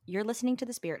You're listening to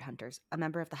The Spirit Hunters, a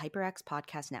member of the HyperX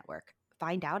Podcast Network.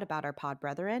 Find out about our pod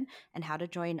brethren and how to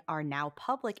join our now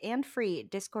public and free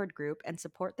Discord group and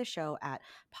support the show at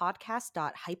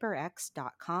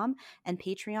podcast.hyperx.com and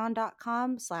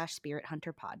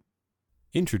patreon.com/spirithunterpod.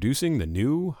 Introducing the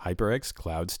new HyperX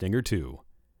Cloud Stinger 2.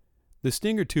 The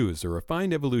Stinger 2 is a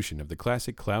refined evolution of the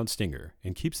classic Cloud Stinger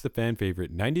and keeps the fan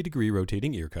favorite 90-degree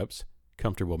rotating ear cups,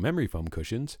 comfortable memory foam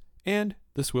cushions, and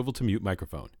the swivel-to-mute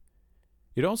microphone.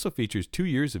 It also features 2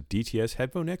 years of DTS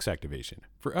Headphone X activation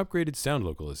for upgraded sound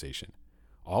localization,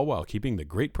 all while keeping the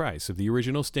great price of the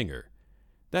original Stinger.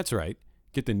 That's right,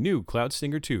 get the new Cloud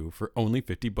Stinger 2 for only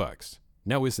 $50.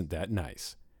 Now isn't that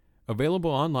nice?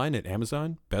 Available online at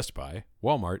Amazon, Best Buy,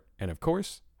 Walmart, and of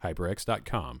course,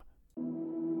 HyperX.com.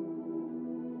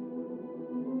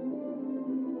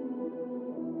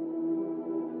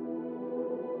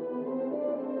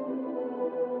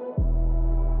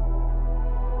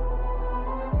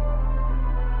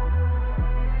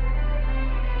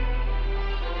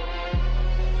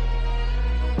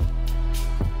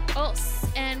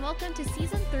 Welcome to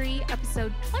Season 3,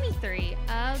 Episode 23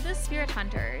 of The Spirit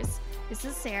Hunters. This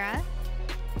is Sarah,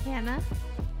 Hannah,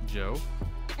 Joe,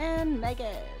 and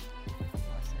Megan.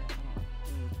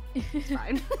 It's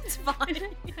fine. It's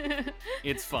fine.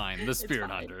 It's fine. The Spirit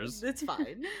Hunters. It's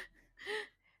fine.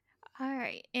 All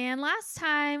right. And last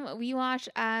time we watched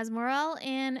as Morel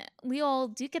and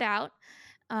Leol duke it out,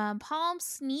 Palm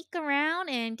sneak around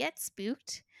and get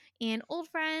spooked, and old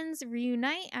friends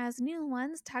reunite as new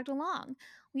ones tagged along.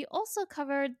 We also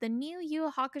covered the new Yu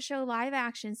Hakusho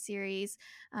live-action series,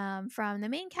 from the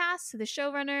main cast to the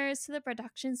showrunners to the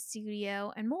production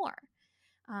studio and more.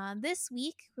 This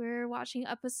week, we're watching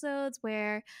episodes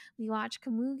where we watch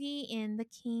Komugi and the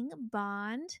King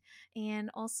bond, and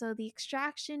also the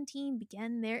extraction team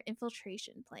begin their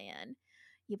infiltration plan.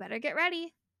 You better get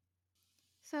ready.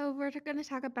 So we're going to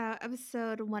talk about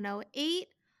episode 108,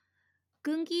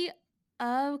 Gungi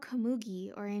of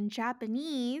Komugi, or in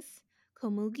Japanese,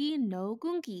 Komugi no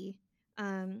Gungi.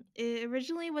 It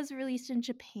originally was released in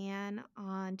Japan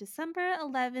on December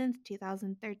 11th,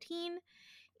 2013,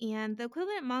 and the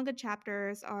equivalent manga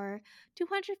chapters are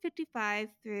 255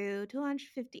 through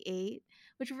 258,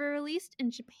 which were released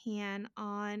in Japan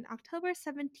on October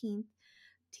 17th,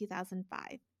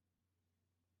 2005.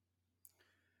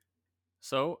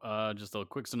 So, just a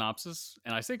quick synopsis,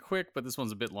 and I say quick, but this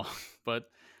one's a bit long, but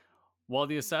while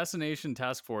the Assassination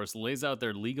Task Force lays out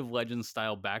their League of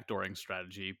Legends-style backdooring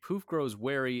strategy, Poof grows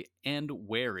wary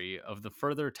of the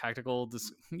further tactical...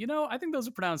 I think those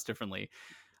are pronounced differently.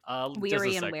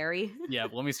 Weary and wary. Yeah,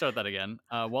 let me start that again.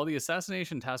 While the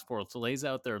Assassination Task Force lays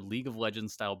out their League of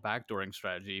Legends-style backdooring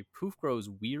strategy, Poof grows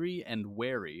weary and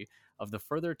wary of the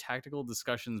further tactical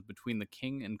discussions between the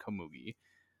King and Komugi.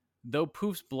 Though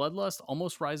Poof's bloodlust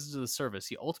almost rises to the surface,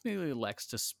 he ultimately elects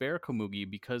to spare Komugi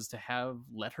because to have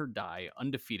let her die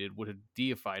undefeated would have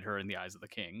deified her in the eyes of the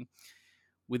king.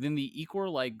 Within the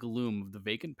Ichor-like gloom of the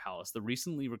vacant palace, the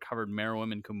recently recovered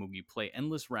Meruem and Komugi play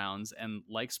endless rounds, and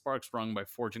like sparks wrung by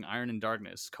forging iron in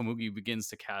darkness, Komugi begins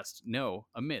to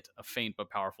emit a faint but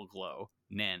powerful glow.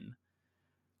 Nen.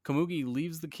 Komugi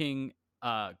leaves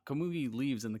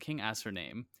and the king asks her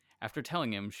name. After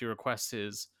telling him, she requests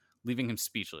his, leaving him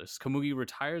speechless. Komugi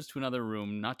retires to another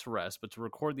room, not to rest, but to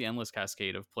record the endless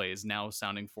cascade of plays now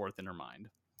sounding forth in her mind.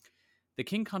 The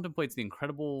king contemplates the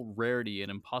incredible rarity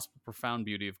and impossible profound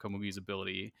beauty of Komugi's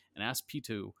ability, and asks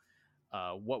Pitou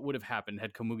what would have happened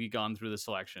had Komugi gone through the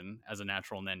selection as a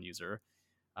natural Nen user.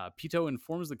 Pitou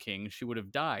informs the king she would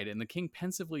have died, and the king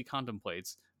pensively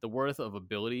contemplates the worth of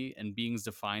ability and beings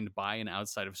defined by and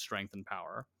outside of strength and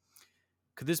power.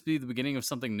 Could this be the beginning of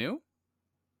something new?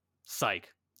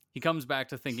 Psych. He comes back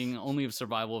to thinking only of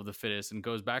survival of the fittest and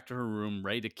goes back to her room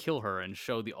ready to kill her and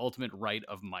show the ultimate right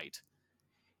of might.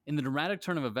 In the dramatic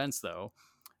turn of events, though,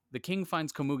 the king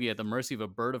finds Komugi at the mercy of a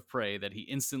bird of prey that he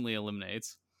instantly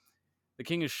eliminates. The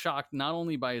king is shocked not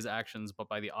only by his actions, but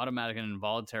by the automatic and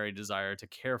involuntary desire to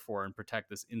care for and protect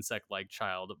this insect-like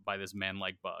child by this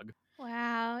man-like bug.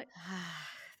 Wow.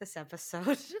 This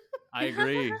episode. I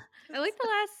agree. I like the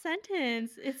last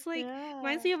sentence. It's like,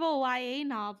 reminds me of a YA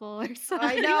novel or something.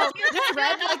 I know. Just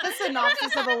read like the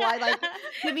synopsis of a YA. Like,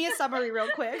 give me a summary real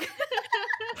quick.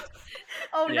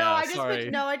 Oh no! Yeah, I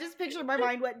just pictured my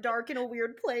mind went dark in a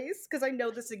weird place because I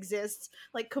know this exists.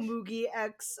 Like Komugi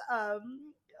X,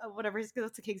 whatever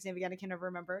what's the king's name again? I can't ever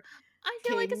remember. I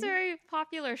feel like it's a very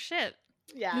popular ship.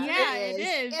 Yeah, it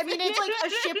is. I mean, it's like a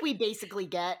ship we basically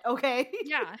get. Okay.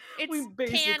 Yeah, it's we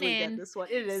basically canon. get this one.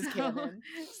 It is canon.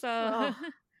 So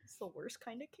it's the worst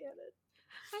kind of canon.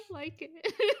 I like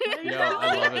it. Yeah,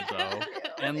 I love it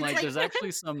though. And It's like, like there's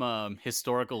actually some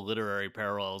historical literary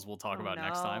parallels we'll talk oh about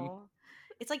next time. no.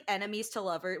 It's like enemies to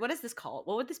lovers. What is this called?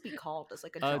 What would this be called as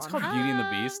like a It's genre? called Beauty and the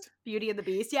Beast. Beauty and the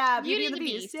Beast. Yeah, Beauty and the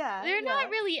Beast. Yeah, They're yeah. not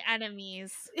really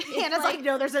enemies. Hannah's like,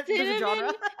 no, there's a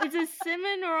genre. It's a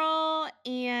cinnamon roll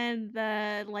and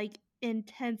the like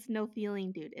intense no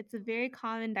feeling dude. It's a very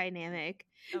common dynamic.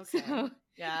 Okay. So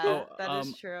Yeah, that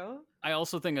is true. I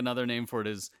also think another name for it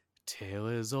is Tale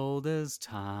as Old as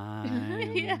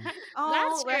Time. yeah. Oh,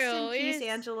 That's rest true. in peace, It's-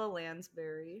 Angela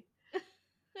Lansbury.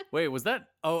 Wait, was that?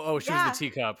 Oh, she was the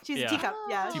teacup. She's yeah. a teacup.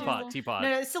 Yeah, Oh. she was Teapot, the- teapot.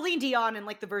 No, Celine Dion in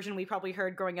like the version we probably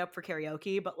heard growing up for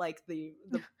karaoke, but like the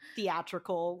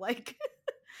theatrical like.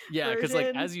 Yeah, because like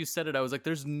version. as you said it, I was like,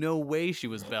 "There's no way she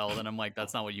was Belle," and I'm like,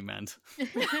 "That's not what you meant."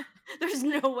 There's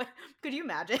no way. Could you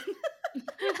imagine?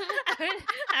 I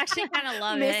actually kind of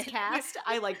love it. Miscast.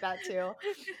 I like that too.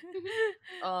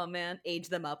 Oh man, age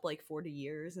them up like 40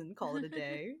 years and call it a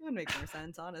day. That makes more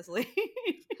sense, honestly.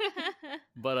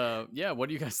 But yeah, what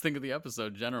do you guys think of the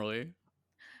episode generally?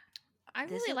 I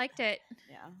This really is- liked it.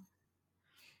 Yeah.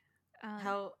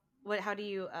 Um, How do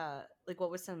you like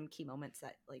what was some key moments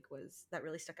that like was that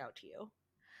really stuck out to you?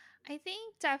 I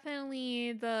think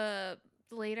definitely the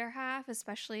later half,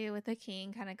 especially with the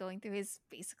king kind of going through his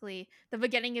basically the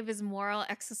beginning of his moral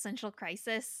existential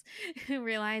crisis,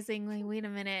 realizing like, wait a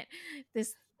minute,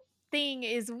 this thing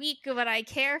is weak, but I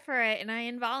care for it, and I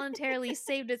involuntarily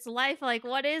saved its life. Like,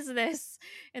 what is this?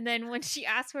 And then when she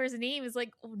asked for his name, is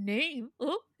like, oh, name?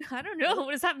 Oh, I don't know.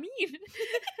 What does that mean?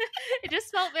 It just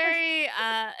felt very.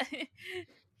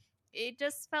 It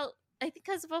just felt. I think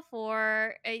because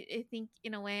before, I think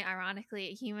in a way, ironically,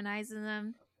 it humanizes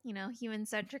them. You know,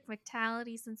 human-centric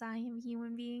mentality. Since I am a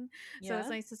human being, so it's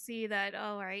nice to see that.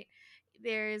 Oh, right,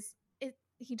 there's it.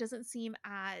 He doesn't seem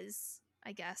as,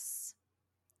 I guess,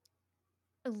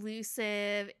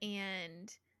 elusive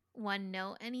and one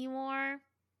note anymore.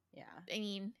 Yeah. I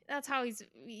mean, that's how it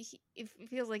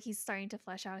feels like he's starting to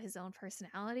flesh out his own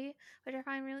personality, which I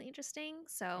find really interesting.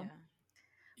 So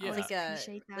I Yeah, always Like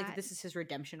appreciate that. like this is his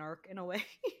redemption arc in a way.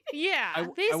 Yeah, I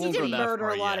basically. won't He go did that murder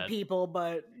far a lot yet. of people,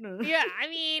 but Yeah, I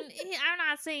mean, I'm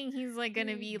not saying he's like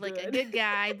gonna be like a Good. good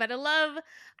guy, but I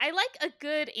like a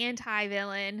good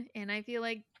anti-villain, and I feel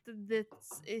like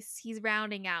he's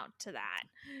rounding out to that.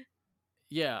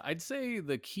 Yeah, I'd say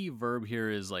the key verb here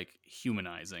is like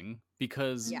humanizing,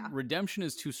 because Yeah. redemption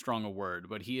is too strong a word,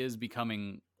 but he is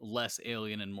becoming less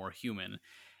alien and more human.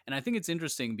 And I think it's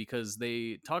interesting because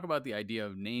they talk about the idea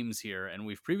of names here, and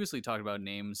we've previously talked about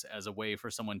names as a way for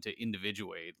someone to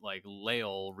individuate, like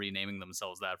Lael renaming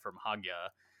themselves that from Hagya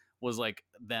was like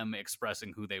them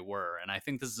expressing who they were. And I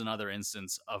think this is another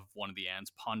instance of one of the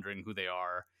ants pondering who they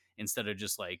are instead of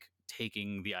just like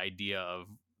taking the idea of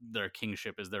their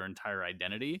kingship as their entire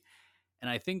identity. And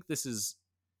I think this is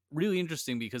really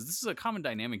interesting because this is a common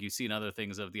dynamic you see in other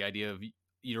things of the idea of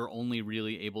you're only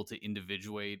really able to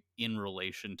individuate in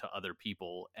relation to other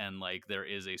people, and like there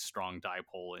is a strong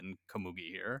dipole in Komugi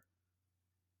here.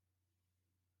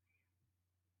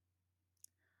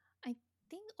 I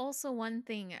think also one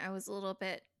thing I was a little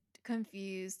bit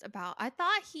confused about. I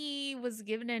thought he was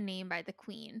given a name by the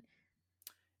queen.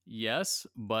 Yes,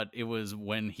 but it was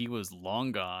when he was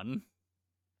long gone.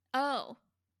 Oh.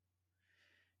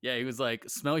 Yeah, he was like,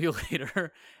 "Smell you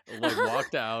later," like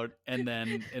walked out, and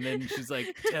then she's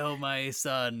like, "Tell my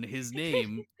son his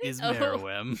name is Oh.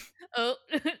 Meruem." Oh.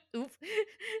 Oop.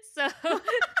 So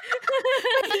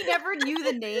he never knew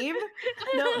the name.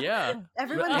 No. Yeah.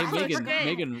 Everyone Hey, else Megan, forgot.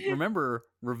 Megan, remember,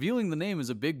 revealing the name is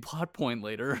a big plot point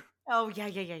later. Oh yeah.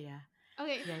 Okay.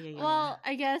 Yeah. Well,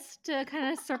 I guess to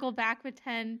kind of circle back,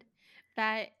 pretend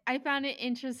that I found it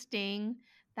interesting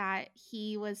that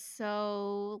he was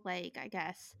so like, I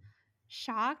guess,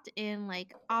 shocked and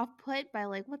like off put by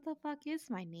like, what the fuck is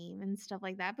my name and stuff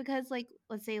like that. Because like,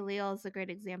 let's say Leo is a great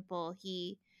example.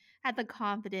 He had the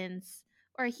confidence,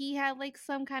 or he had like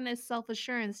some kind of self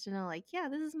assurance to know, like, yeah,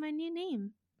 this is my new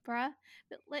name, bruh.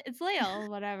 It's Leo,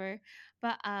 whatever.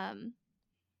 But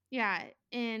yeah,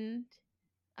 and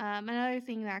another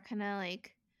thing that kind of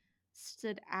like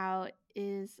stood out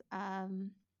is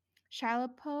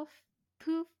SHAIAPOUF.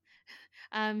 Poof.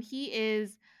 He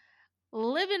is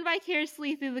living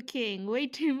vicariously through the king way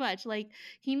too much. Like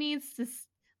he needs to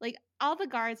like all the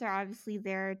guards are obviously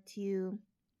there to,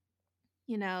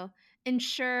 you know,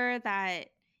 ensure that,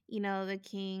 you know, the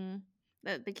king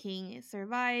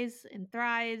survives and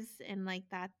thrives, and like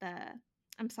that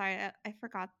I'm sorry, I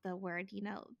forgot the word, you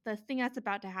know, the thing that's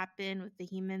about to happen with the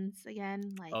humans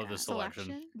again, like The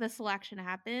selection. the selection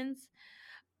happens.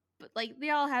 But like they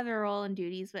all have their role and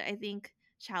duties, but I think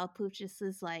Shalapoof just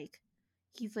is like,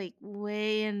 he's like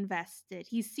way invested.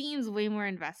 He seems way more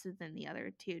invested than the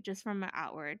other two, just from an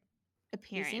outward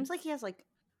appearance. He seems like he has like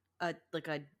a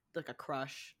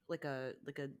crush, like a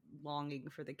longing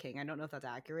for the king. I don't know if that's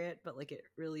accurate, but like it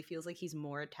really feels like he's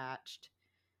more attached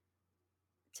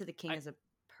to the king as a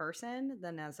person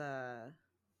than as a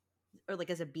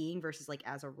being versus like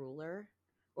as a ruler.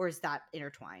 Or is that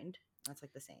intertwined? That's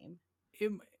like the same.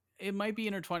 It might be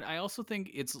intertwined. I also think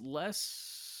it's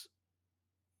less.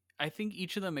 I think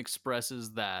each of them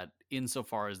expresses that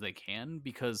insofar as they can,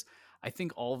 because I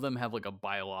think all of them have like a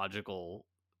biological,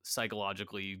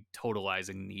 psychologically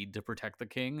totalizing need to protect the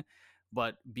king.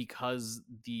 But because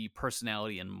the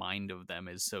personality and mind of them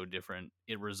is so different,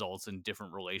 it results in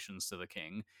different relations to the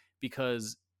king.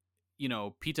 Because,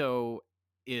 Pito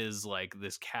is like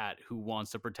this cat who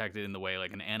wants to protect it in the way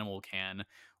like an animal can,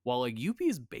 while like Yuppie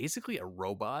is basically a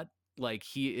robot. Like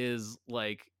he is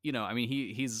like, I mean,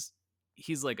 he's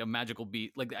like a magical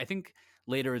beast. Like I think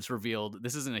later it's revealed,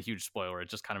 this isn't a huge spoiler,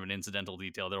 it's just kind of an incidental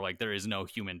detail. They're like, there is no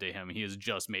human to him. He is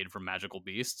just made from magical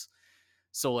beasts.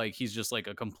 So like he's just like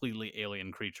a completely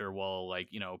alien creature, while like,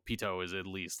 Pito is at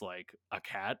least like a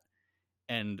cat.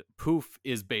 And Poof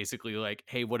is basically like,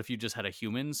 hey, what if you just had a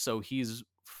human? So he's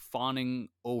fawning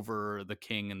over the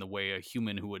king in the way a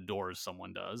human who adores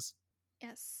someone does.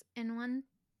 Yes. And one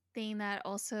thing that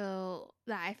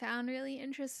I found really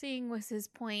interesting was his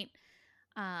point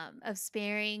of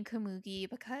sparing Komugi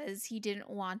because he didn't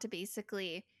want to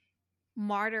basically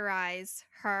martyrize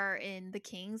her in the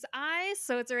king's eyes.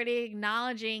 So it's already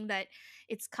acknowledging that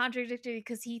it's contradictory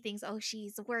because he thinks, oh,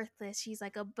 she's worthless, she's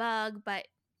like a bug, but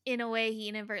in a way he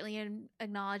inadvertently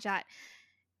acknowledged that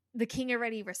the king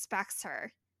already respects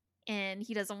her and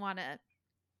he doesn't want to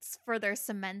further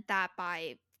cement that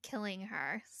by killing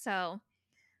her. So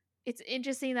it's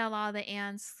interesting that a lot of the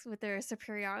ants with their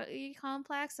superiority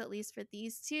complex, at least for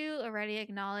these two, already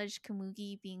acknowledge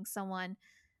Komugi being someone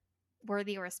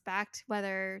worthy of respect,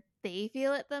 whether they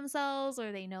feel it themselves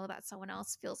or they know that someone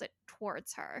else feels it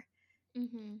towards her.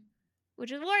 Mm-hmm.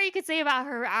 Which is more you could say about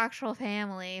her actual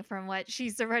family from what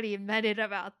she's already admitted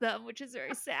about them, which is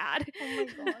very sad. Oh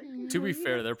my god. To be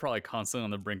fair, they're probably constantly on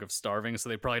the brink of starving, so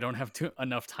they probably don't have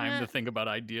enough time to think about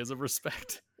ideas of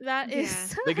respect. That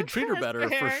is They could treat her better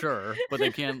fair. for sure, but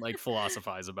they can't like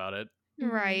philosophize about it.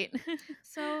 Right.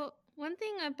 So one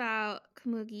thing about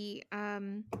Komugi,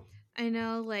 I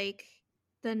know like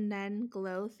the Nen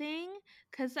glow thing,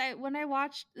 because when I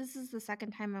watched, this is the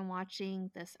second time I'm watching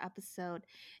this episode.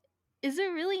 Is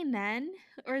it really Nen,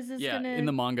 or is this gonna? In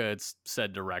the manga it's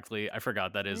said directly. I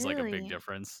forgot that is like a big Really?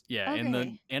 difference. Yeah, in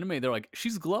the anime they're like,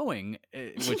 she's glowing,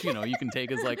 which you can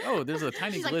take as like, oh, there's a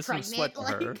tiny She's, like, glisten of sweat to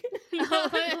her.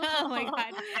 Oh my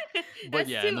god! But That's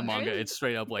yeah, in the too manga early. it's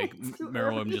straight up like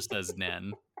Meruem just says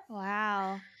Nen.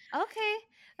 Wow. Okay,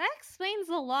 that explains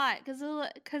a lot.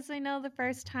 Because I know the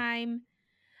first time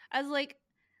I was like,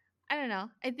 I don't know.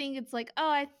 I think it's like,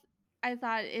 oh, I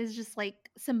thought it's just like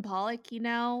symbolic,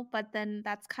 but then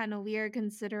that's kind of weird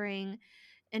considering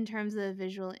in terms of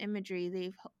visual imagery,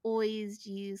 they've always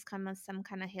used kind of some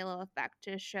kind of halo effect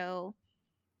to show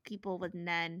people with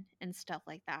Nen and stuff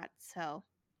like that. So,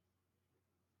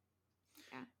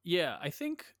 Yeah, I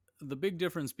think the big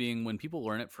difference being when people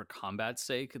learn it for combat's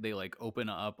sake, they like open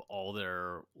up all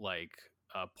their like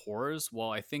pores,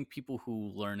 while I think people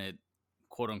who learn it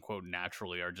quote unquote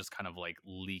naturally are just kind of like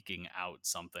leaking out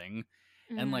something.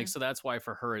 And like, so that's why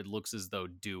for her it looks as though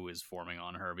dew is forming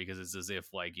on her, because it's as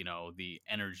if like, the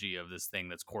energy of this thing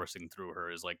that's coursing through her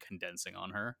is like condensing on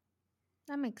her.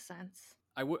 that makes sense.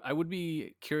 I would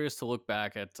be curious to look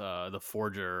back at the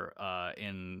Forger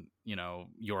in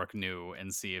York New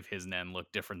and see if his Nen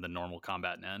looked different than normal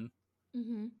combat Nen.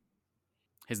 Mm-hmm.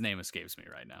 His name escapes me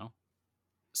right now.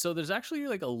 So there's actually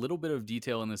like a little bit of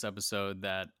detail in this episode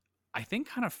that I think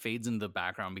kind of fades into the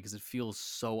background because it feels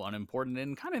so unimportant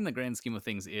and kind of in the grand scheme of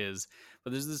things is.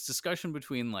 But there's this discussion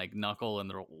between like Knuckle and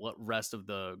the rest of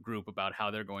the group about how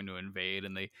they're going to invade,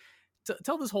 and they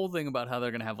tell this whole thing about how they're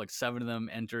going to have like 7 of them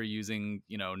enter using,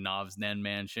 Nov's Nen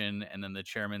Mansion, and then the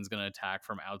chairman's going to attack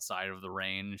from outside of the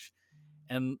range.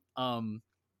 And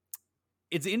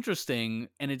it's interesting,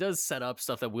 and it does set up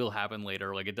stuff that will happen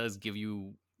later. Like it does give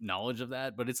you knowledge of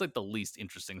that, but it's like the least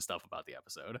interesting stuff about the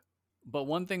episode. But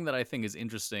one thing that I think is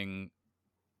interesting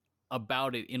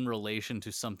about it in relation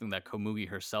to something that Komugi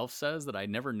herself says that I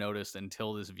never noticed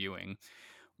until this viewing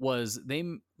was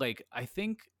I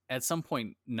think at some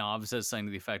point Nav says something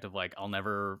to the effect of like, I'll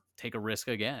never take a risk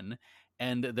again.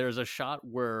 And there's a shot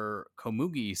where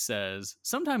Komugi says,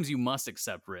 sometimes you must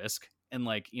accept risk, and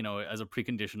like, as a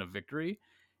precondition of victory.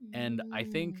 And I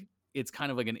think it's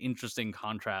kind of like an interesting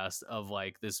contrast of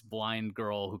like this blind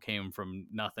girl who came from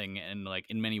nothing and like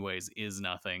in many ways is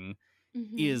nothing,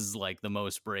 is like the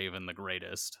most brave and the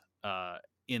greatest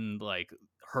in like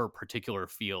her particular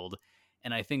field.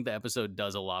 And I think the episode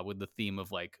does a lot with the theme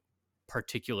of like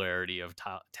particularity of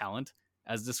talent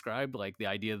as described, like the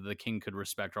idea that the king could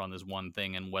respect her on this one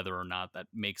thing and whether or not that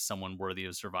makes someone worthy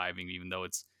of surviving even though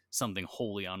it's something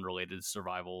wholly unrelated to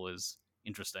survival is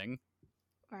interesting.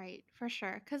 Right, for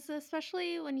sure. Because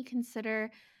especially when you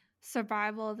consider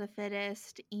survival of the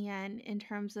fittest, and in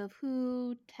terms of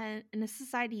in a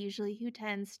society usually who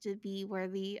tends to be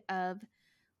worthy of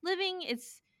living,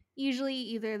 it's usually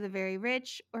either the very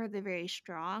rich or the very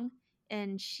strong.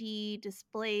 And she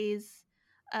displays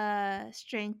a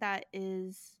strength that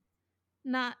is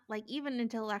not like even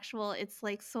intellectual, it's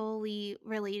like solely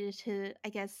related to, I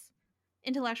guess,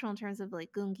 intellectual in terms of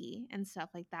like Gungi and stuff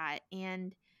like that.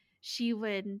 And she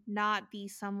would not be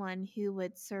someone who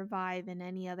would survive in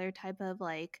any other type of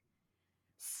like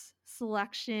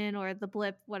selection or the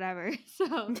blip, whatever.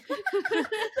 So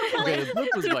Okay, the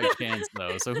blip was by chance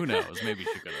though, so who knows? Maybe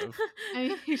she could have.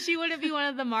 I mean, she wouldn't be one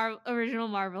of the original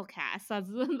Marvel cast. That's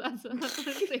what I'm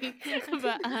saying.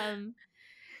 But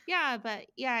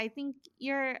yeah, I think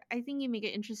you make an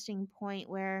interesting point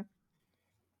where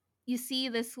you see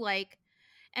this like,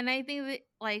 and I think that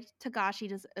like Tagashi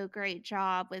does a great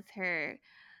job with her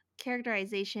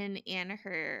characterization and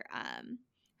her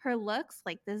looks,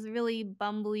 like this really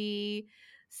bumbly,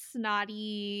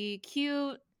 snotty,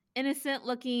 cute, innocent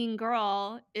looking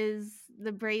girl is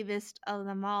the bravest of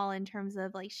them all in terms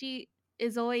of like she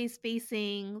is always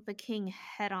facing the king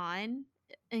head on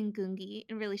in Gungi,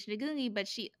 in relation to Gungi, but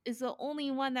she is the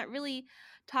only one that really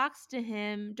talks to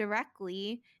him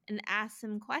directly and asks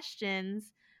him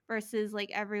questions versus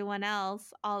like everyone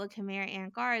else. All the Chimera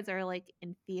Ant guards are like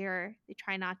in fear. They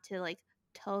try not to like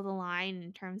toe the line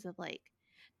in terms of like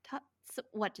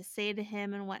what to say to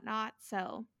him and whatnot.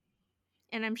 So,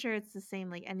 and I'm sure it's the same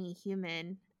like any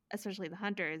human, especially the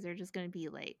hunters, they're just going to be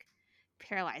like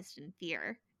paralyzed in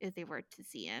fear if they were to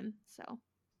see him. So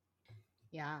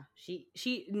yeah,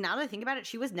 she now that I think about it,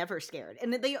 she was never scared,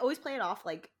 and they always play it off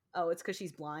like, oh, it's because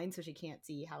she's blind, so she can't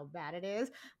see how bad it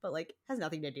is, but like has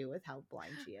nothing to do with how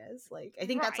blind she is. Like I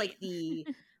think that's like the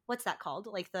what's that called?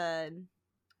 Like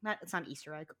it's not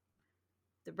Easter egg,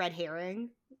 the red herring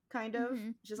kind of.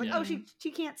 Mm-hmm. She's like, oh,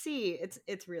 she can't see.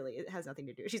 It's really, it has nothing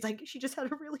to do. She's like, she just had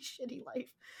a really shitty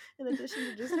life in addition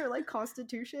to just her like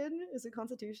constitution. Is it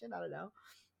constitution? I don't know.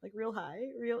 Like real high,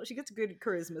 she gets good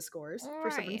charisma scores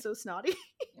for something so snotty.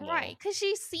 Right, because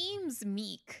she seems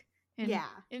meek. Yeah.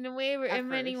 In a way, in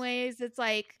many ways, it's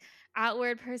like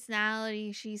outward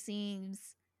personality, she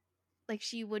seems like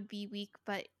she would be weak,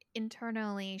 but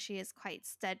internally she is quite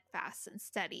steadfast and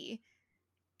steady.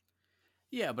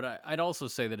 Yeah, but I'd also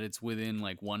say that it's within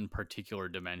like one particular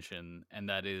dimension, and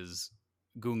that is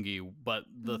Gungi. But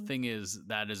the thing is,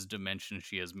 that is dimension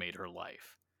she has made her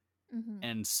life.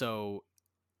 And so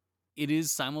it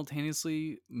is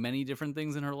simultaneously many different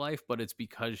things in her life, but it's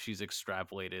because she's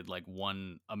extrapolated like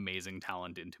one amazing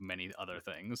talent into many other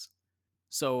things.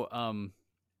 So,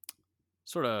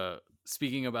 sort of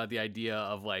speaking about the idea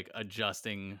of like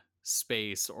adjusting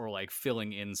space or like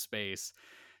filling in space.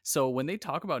 So when they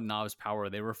talk about Nav's power,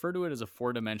 they refer to it as a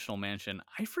 4-dimensional mansion.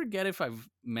 I forget if I've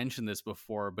mentioned this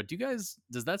before, but does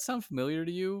that sound familiar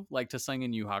to you? Like to Sing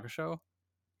in Yu Hakusho?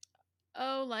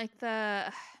 Oh, like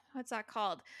what's that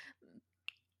called?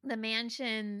 The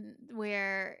mansion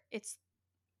where it's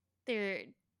the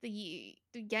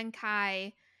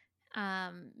Genkai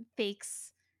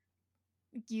fakes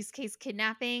use case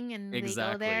kidnapping and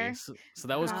exactly. They go there. So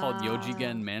that was called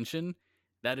Yojigen Mansion.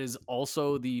 That is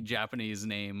also the Japanese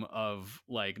name of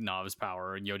like Nav's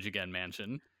power and Yojigen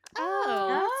Mansion.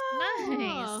 Oh, that's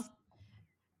nice.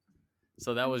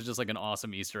 So that was just like an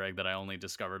awesome Easter egg that I only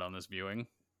discovered on this viewing.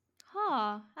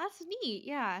 Huh, that's neat.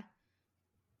 Yeah.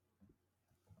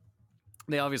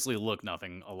 They obviously look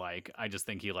nothing alike. I just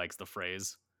think he likes the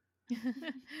phrase.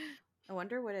 I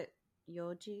wonder what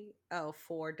Yoji. Oh,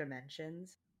 4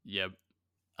 dimensions. Yep.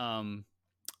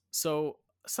 So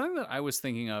something that I was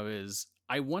thinking of is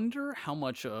I wonder how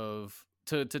much of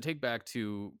to take back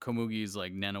to Komugi's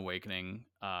like Nen Awakening.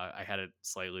 I had it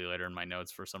slightly later in my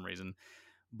notes for some reason,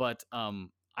 but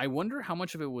I wonder how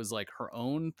much of it was like her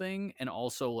own thing and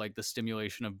also like the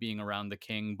stimulation of being around the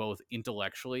king, both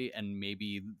intellectually and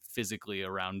maybe physically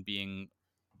around being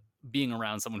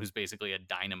around someone who's basically a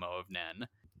dynamo of Nen.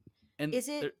 And is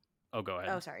it? Oh, go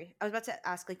ahead. Oh, sorry. I was about to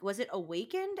ask, like, was it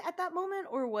awakened at that moment,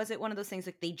 or was it one of those things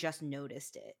like they just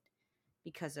noticed it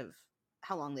because of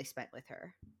how long they spent with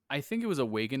her? I think it was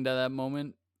awakened at that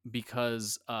moment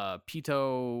because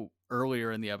Pito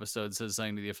earlier in the episode says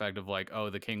something to the effect of like, oh,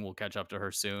 the king will catch up to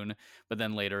her soon, but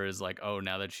then later is like, oh,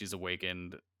 now that she's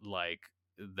awakened, like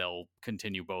they'll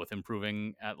continue both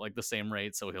improving at like the same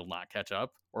rate, so he'll not catch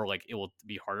up, or like it will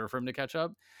be harder for him to catch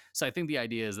up. So I think the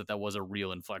idea is that that was a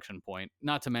real inflection point.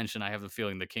 Not to mention, I have the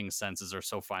feeling the king's senses are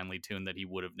so finely tuned that he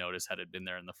would have noticed had it been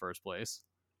there in the first place.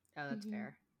 Oh, that's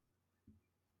fair.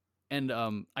 And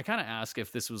I kind of ask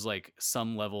if this was like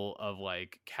some level of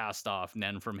like cast off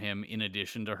Nen from him in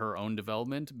addition to her own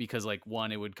development, because like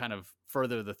one, it would kind of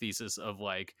further the thesis of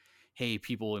like, hey,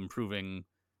 people improving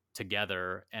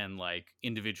together and like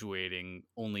individuating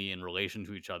only in relation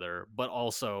to each other. But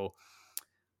also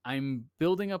I'm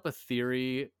building up a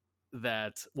theory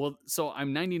that, well, so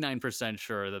I'm 99%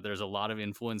 sure that there's a lot of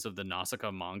influence of the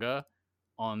Nausicaa manga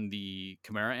on the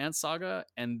Chimera Ant saga,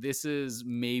 and this is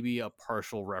maybe a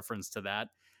partial reference to that.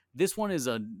 This one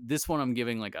I'm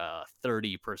giving like a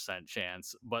 30%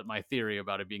 chance, but my theory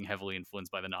about it being heavily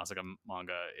influenced by the Nausicaa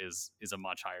manga is a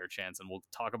much higher chance, and we'll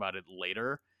talk about it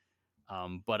later.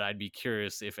 But I'd be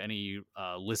curious if any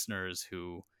listeners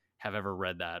who have ever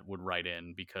read that would write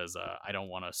in, because I don't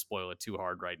want to spoil it too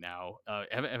hard right now.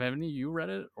 Have any of you read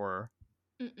it, or?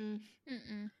 Mm-mm.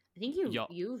 I think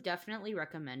you've definitely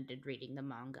recommended reading the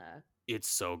manga. It's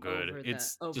so good.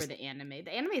 Over the anime.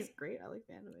 The anime is great. I like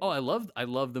the anime. Oh, I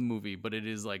love the movie, but it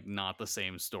is like not the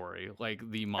same story. Like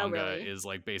the manga is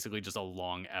like basically just a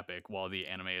long epic, while the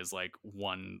anime is like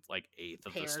 1/8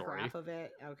 of the story. Paragraph of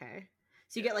it. Okay.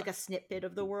 So you get like a snippet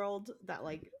of the world that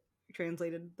like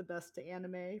translated the best to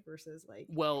anime versus like,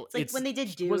 well, it's like when they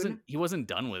did Dune. He wasn't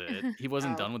done with it. He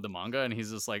wasn't done with the manga, and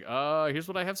he's just like, here's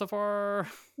what I have so far.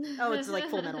 Oh, it's like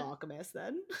Full Metal Alchemist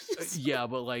then. Yeah,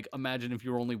 but like imagine if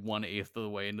you were only 1/8 of the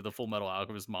way into the Full Metal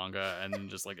Alchemist manga and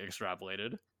just like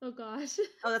extrapolated. Oh gosh.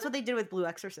 Oh, that's what they did with Blue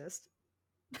Exorcist.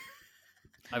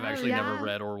 I've actually never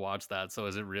read or watched that, so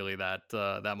is it really that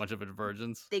much of a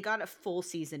divergence? They got a full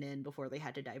season in before they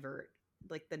had to divert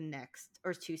like the next,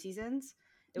 or 2 seasons.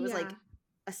 It was like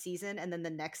a season, and then the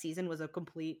next season was a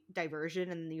complete diversion,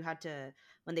 and then you had to,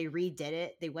 when they redid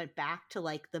it, they went back to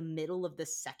like the middle of the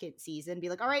second season, be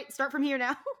like, all right, start from here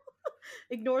now.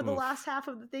 Ignore the last half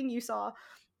of the thing you saw.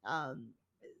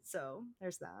 So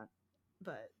there's that.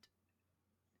 But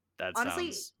that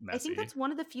honestly, sounds messy. I think that's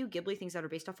one of the few Ghibli things that are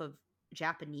based off of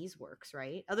Japanese works,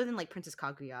 right? Other than like Princess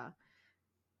Kaguya.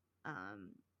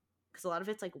 Because a lot of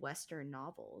it's like Western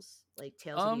novels, like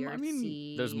Tales of the Earth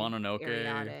Sea. There's Mononoke.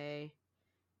 Ariadne.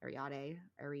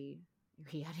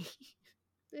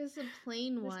 There's a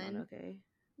plain one. Mononoke.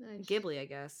 Ghibli, I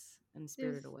guess, and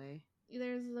Spirited Away.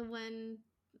 There's the one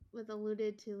with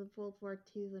alluded to World War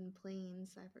II and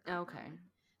planes. I forgot.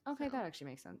 Okay, that actually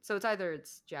makes sense. So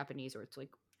it's Japanese or it's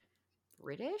like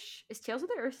British. Is Tales of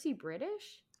the Earth Sea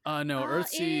British? No,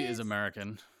 Earthsea is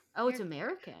American. Oh, it's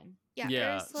American.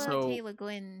 Yeah, Ursula K. Le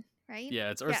Guin, right?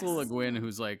 Yeah, it's Ursula Le Guin,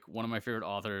 who's like one of my favorite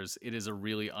authors. It is a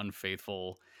really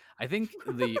unfaithful. I think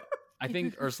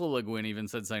Ursula Le Guin even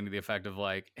said something to the effect of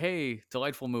like, "Hey,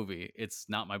 delightful movie. It's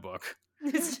not my book."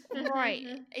 Right.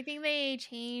 I think they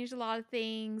changed a lot of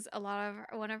things.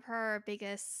 One of her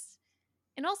biggest,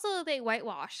 and also they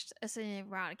whitewashed a certain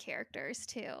amount of characters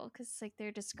too, because like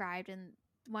they're described in.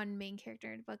 One main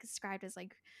character in the book is described as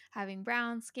like having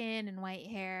brown skin and white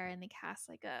hair, and they cast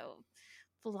like a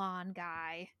blonde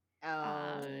guy.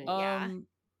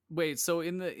 Wait, so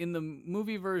in the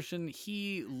movie version,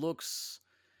 he looks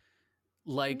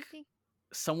like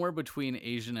somewhere between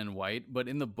Asian and white, but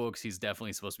in the books, he's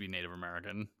definitely supposed to be Native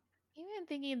American. Even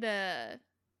thinking the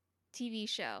TV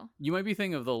show. You might be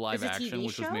thinking of the live action,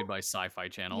 which was made by Sci-Fi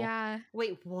Channel. Yeah.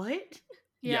 Wait, what?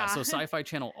 Yeah, so Sci-Fi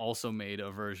Channel also made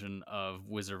a version of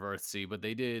Wizard of Earthsea, but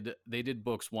they did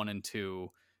books 1 and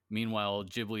 2. Meanwhile,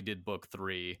 Ghibli did book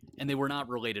 3, and they were not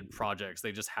related projects.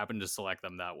 They just happened to select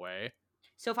them that way.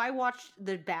 So if I watched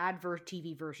the bad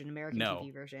TV version, American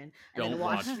TV version, and then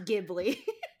watch Ghibli,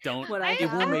 don't. I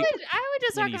would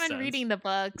just recommend reading the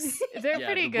books. They're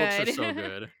pretty good. Books are so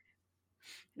good.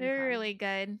 They're really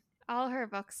good. All her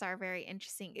books are very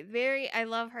interesting. I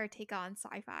love her take on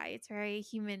sci-fi. It's very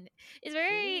human. It's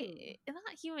very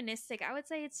not humanistic. I would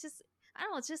say it's just, I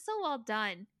don't know, it's just so well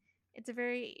done.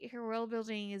 Her world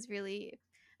building is really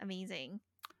amazing.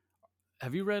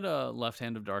 Have you read Left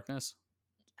Hand of Darkness?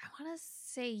 I want to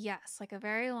say yes, like a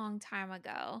very long time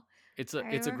ago. It's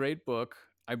a great book.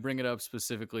 I bring it up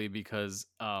specifically because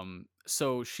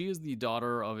so she is the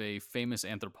daughter of a famous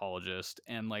anthropologist,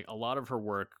 and like a lot of her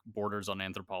work borders on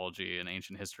anthropology and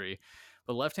ancient history.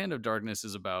 But Left Hand of Darkness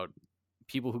is about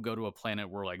people who go to a planet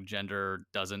where like gender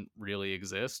doesn't really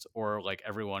exist, or like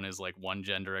everyone is like one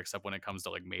gender except when it comes to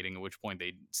like mating, at which point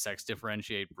they sex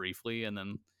differentiate briefly and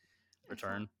then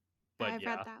return. But I've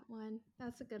yeah, read that one.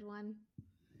 That's a good one.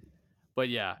 but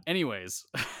yeah. Anyways,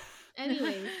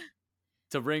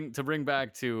 to bring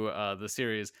back to the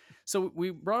series, so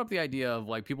we brought up the idea of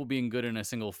like people being good in a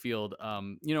single field.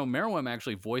 You know, Meruem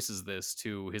actually voices this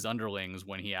to his underlings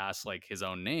when he asks like his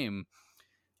own name,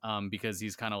 because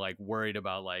he's kind of like worried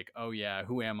about like, oh yeah,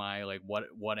 who am I? Like,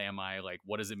 what am I? Like,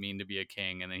 what does it mean to be a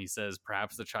king? And then he says,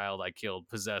 perhaps the child I killed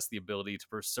possessed the ability to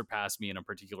surpass me in a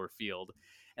particular field.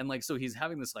 And like, so he's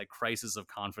having this like crisis of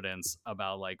confidence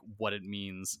about like what it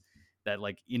means that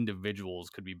like individuals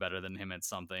could be better than him at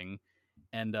something.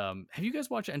 And have you guys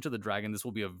watched Enter the Dragon? This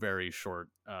will be a very short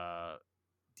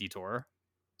detour.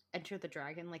 Enter the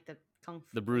Dragon, like the Kung Fu,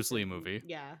 the Bruce Lee movie.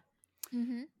 Yeah.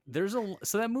 Mm-hmm.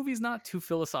 So that movie's not too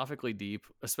philosophically deep,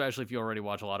 especially if you already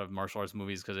watch a lot of martial arts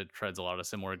movies, because it treads a lot of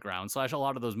similar ground. / a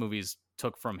lot of those movies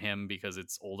took from him because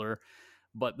it's older.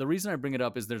 But the reason I bring it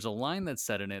up is there's a line that's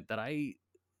said in it that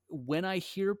when I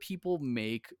hear people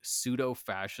make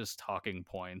pseudo-fascist talking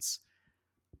points,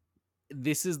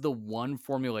 this is the one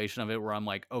formulation of it where I'm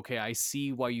like, okay, I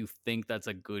see why you think that's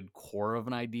a good core of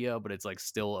an idea, but it's like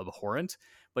still abhorrent.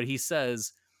 But he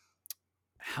says,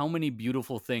 how many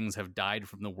beautiful things have died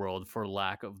from the world for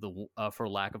lack of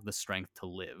the strength to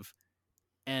live.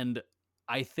 And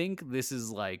I think this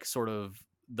is like sort of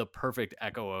the perfect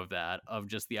echo of that, of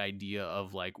just the idea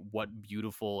of like what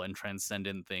beautiful and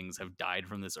transcendent things have died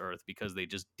from this earth because they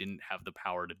just didn't have the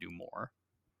power to do more.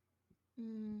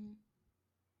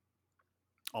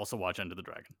 Also watch Enter the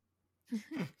Dragon.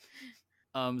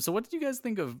 So what did you guys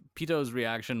think of Pito's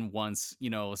reaction once, you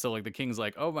know, so like the king's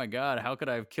like, oh my God, how could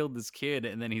I have killed this kid?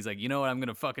 And then he's like, you know what, I'm going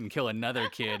to fucking kill another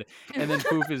kid. And then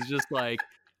Poof is just like,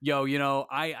 yo, you know,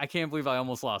 I can't believe I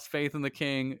almost lost faith in the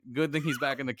king. Good thing he's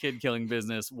back in the kid killing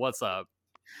business. What's up?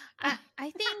 I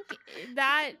think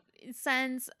that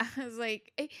sense, I was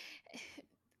like,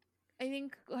 I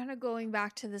think kind of going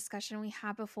back to the discussion we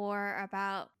had before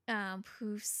about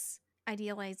Poof's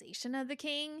idealization of the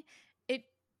king, it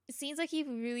seems like he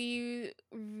really,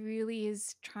 really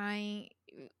is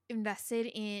invested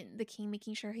in the king,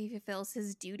 making sure he fulfills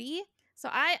his duty. So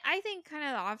I think kind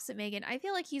of the opposite, Megan. I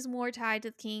feel like he's more tied to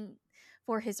the king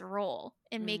for his role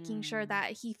and making sure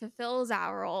that he fulfills that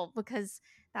role because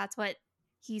that's what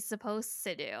he's supposed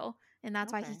to do. And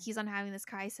that's why he keeps on having this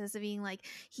crisis of being like,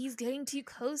 he's getting too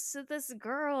close to this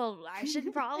girl. I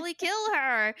should probably kill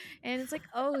her. And it's like,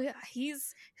 oh,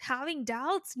 he's having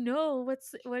doubts. No,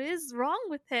 what is wrong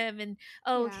with him? And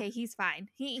okay, he's fine.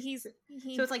 He's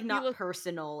so it's like not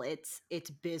personal. It's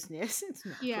business. It's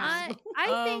not personal.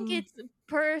 I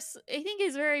think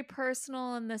it's very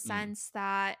personal in the sense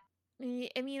that I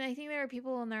mean, I think there are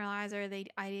people in their lives where they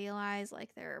idealize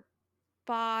like their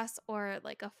boss or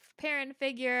like a parent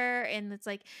figure, and it's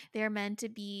like they're meant to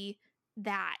be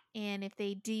that, and if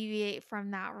they deviate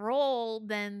from that role,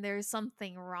 then there's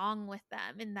something wrong with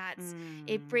them, and that's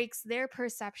it breaks their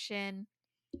perception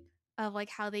of like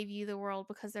how they view the world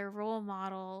because their role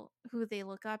model, who they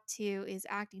look up to, is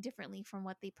acting differently from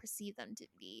what they perceive them to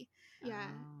be.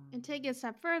 And take it a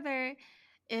step further,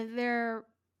 if their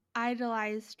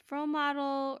idolized role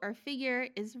model or figure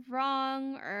is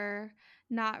wrong or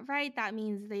not right, that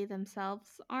means they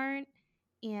themselves aren't.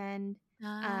 And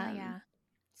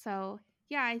so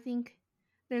I think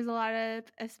there's a lot of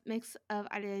a mix of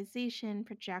idealization,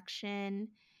 projection,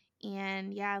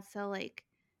 and so like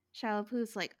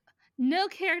SHAIAPOUF's like, no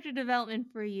character development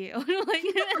for you. Like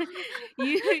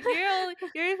you're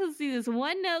supposed to see this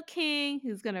one note king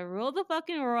who's gonna rule the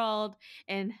fucking world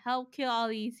and help kill all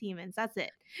these humans. That's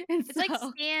it. And it's like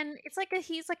Stan. It's like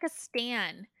he's like a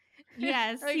Stan.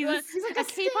 Yes, he's like a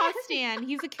K-pop stan.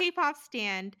 He's a K-pop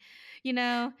stan. You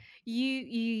know,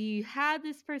 you have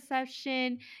this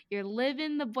perception. You're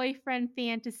living the boyfriend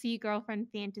fantasy, girlfriend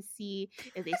fantasy.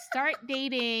 If they start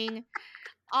dating,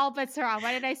 all bets are off.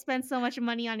 Why did I spend so much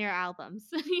money on your albums?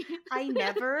 I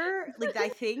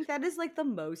think that is like the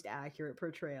most accurate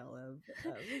portrayal of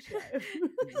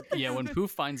Yeah, when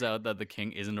Poof finds out that the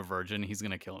king isn't a virgin, he's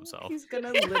gonna kill himself. He's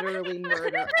gonna literally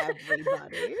murder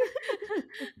everybody.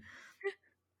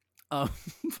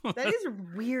 That is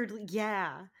weirdly,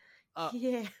 yeah.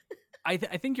 I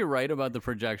think you're right about the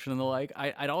projection and the like.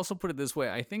 I'd also put it this way.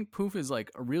 I think Poof is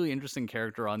like a really interesting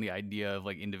character on the idea of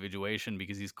like individuation,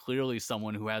 because he's clearly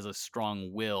someone who has a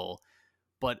strong will,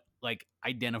 but like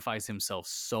identifies himself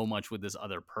so much with this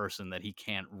other person that he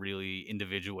can't really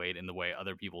individuate in the way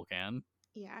other people can.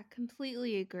 Yeah,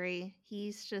 completely agree.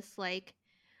 He's just like,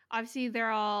 obviously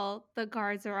the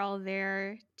guards are all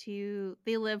there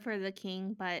they live for the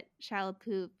king, but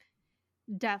SHAIAPOUF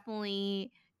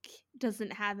definitely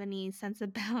doesn't have any sense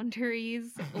of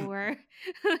boundaries or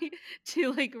like,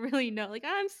 to like really know like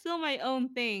I'm still my own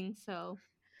thing. So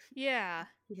Yeah.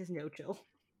 He has no chill.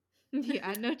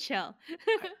 yeah, no chill.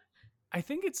 I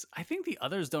think the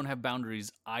others don't have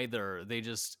boundaries either. They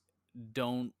just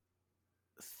don't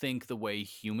think the way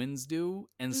humans do,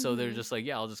 and so they're just like,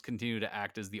 yeah, I'll just continue to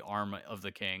act as the arm of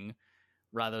the king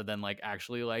rather than like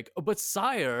actually like, oh, but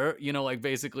sire, like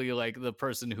basically like the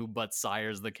person who but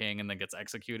sires the king and then gets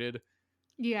executed,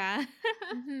 Yeah.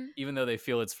 Mhm. even though they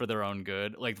feel it's for their own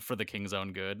good, like for the king's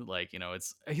own good. Like,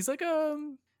 he's like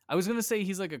I was gonna say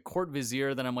he's like a court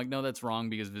vizier, then I'm like, no, that's wrong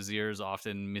because viziers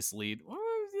often mislead. Well,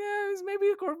 yeah, he's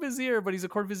maybe a court vizier, but he's a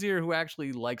court vizier who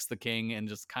actually likes the king and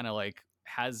just kind of like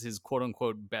has his quote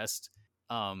unquote best,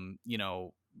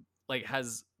 like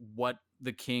has what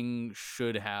the king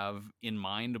should have in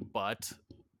mind, but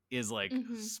is like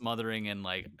smothering and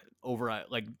like over,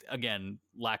 like, again,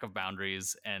 lack of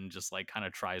boundaries, and just like kind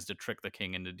of tries to trick the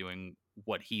king into doing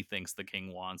what he thinks the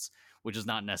king wants, which is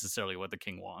not necessarily what the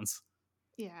king wants.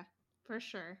 Yeah, for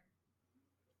sure.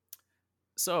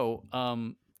 So,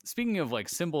 speaking of like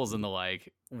symbols and the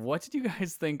like, what did you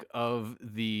guys think of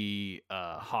the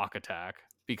hawk attack?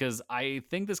 Because I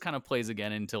think this kind of plays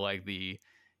again into like the,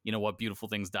 what beautiful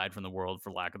things died from the world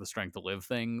for lack of the strength to live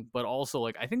thing. But also,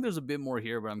 like, I think there's a bit more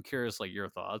here, but I'm curious, like, your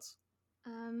thoughts.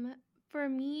 For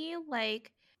me,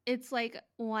 like it's like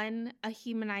a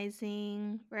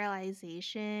humanizing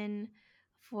realization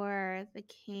for the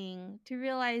king to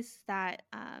realize that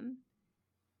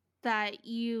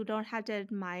you don't have to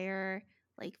admire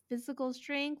like physical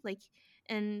strength, like,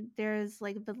 and there's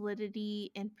like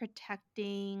validity in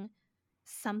protecting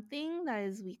something that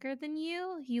is weaker than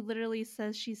you. He literally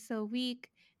says she's so weak,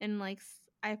 and like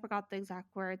I forgot the exact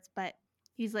words, but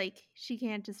he's like, she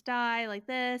can't just die like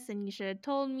this, and you should have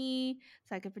told me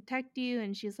so I could protect you.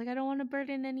 And she's like, I don't want to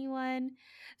burden anyone.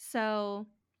 So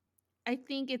I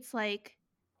think it's like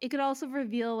it could also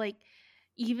reveal like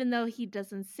even though he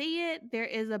doesn't say it, there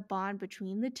is a bond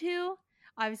between the two.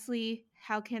 Obviously,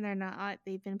 how can there not?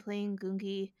 They've been playing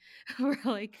Gungi for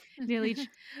like nearly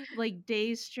like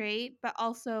days straight, but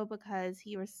also because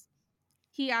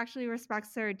he actually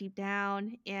respects her deep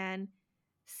down and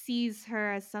sees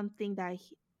her as something that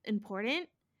important.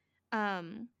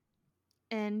 Um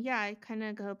and yeah, I kind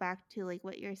of go back to like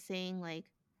what you're saying, like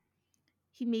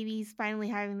he's finally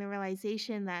having the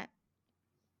realization that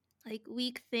like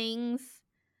weak things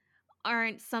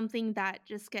aren't something that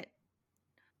just get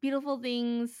beautiful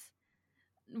things,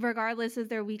 regardless if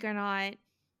they're weak or not,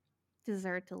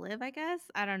 deserve to live, I guess.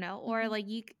 I don't know. Or like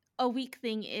a weak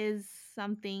thing is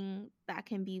something that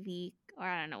can be weak, or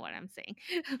I don't know what I'm saying.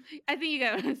 I think you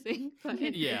get what I'm saying.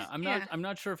 But Yeah, I'm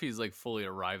not sure if he's like fully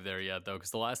arrived there yet though,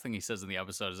 because the last thing he says in the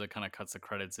episode, as it kind of cuts the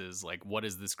credits, is like, what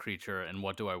is this creature and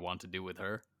what do I want to do with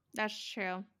her? that's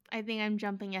true. I think I'm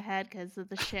jumping ahead because of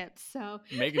the ship. So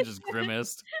Megan just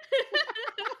grimaced.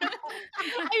 I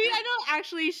mean, I don't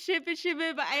actually ship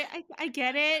it, but I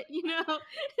get it,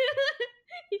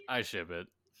 I ship it.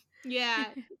 Yeah,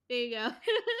 there you go.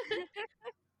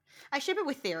 I ship it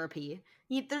with therapy.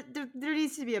 There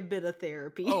needs to be a bit of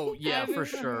therapy. Oh yeah, for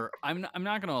sure. I'm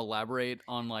not gonna elaborate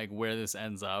on like where this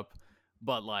ends up,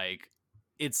 but like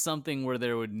it's something where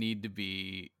there would need to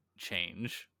be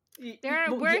change. There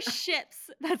are worse ships.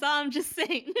 That's all I'm just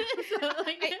saying. So,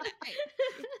 like,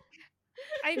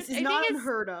 this is not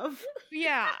unheard of.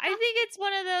 Yeah, I think it's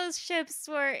one of those ships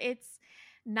where it's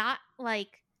not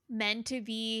like meant to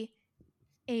be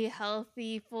a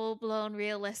healthy, full-blown,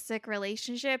 realistic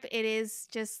relationship. It is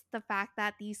just the fact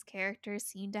that these characters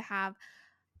seem to have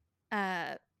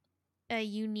a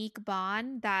unique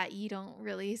bond that you don't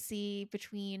really see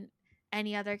between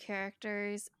any other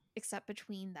characters except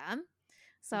between them.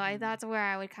 So that's where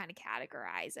I would kind of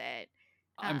categorize it.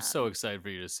 I'm so excited for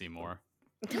you to see more.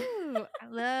 Ooh, I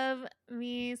love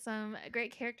me some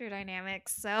great character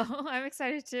dynamics, so I'm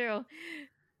excited too.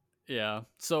 Yeah.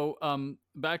 So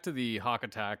back to the hawk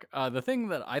attack. The thing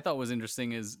that I thought was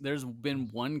interesting is there's been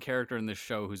one character in this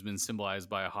show who's been symbolized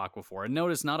by a hawk before. And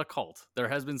notice, not a cult. There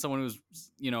has been someone who's,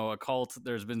 a cult.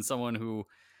 There's been someone who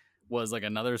was like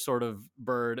another sort of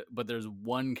bird, but there's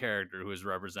one character who is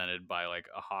represented by like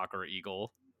a hawk or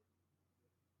eagle.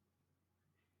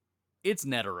 It's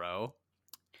Netero.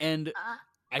 And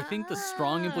I think the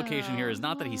strong implication here is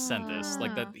not that he sent this,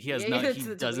 like that he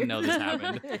doesn't know this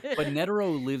happened. But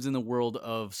Netero lives in the world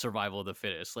of survival of the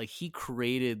fittest. Like, he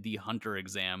created the hunter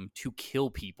exam to kill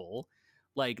people.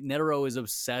 Like, Netero is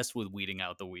obsessed with weeding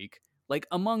out the weak. like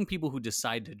among people who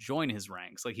decide to join his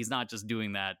ranks. Like he's not just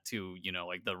doing that to, you know,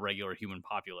 like the regular human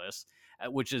populace,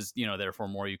 which is, you know, therefore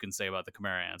more you can say about the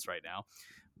Chimera ants right now.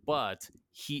 But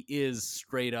he is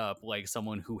straight up like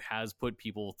someone who has put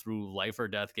people through life or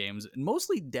death games, and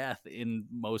mostly death in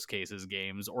most cases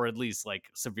games, or at least like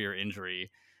severe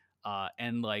injury.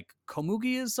 And like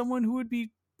Komugi is someone who would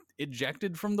be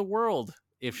ejected from the world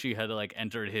if she had like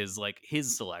entered his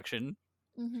selection.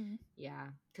 Mm-hmm. Yeah,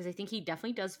 because I think he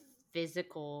definitely does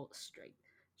physical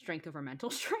strength over mental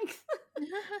strength,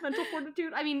 mental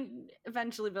fortitude. I mean,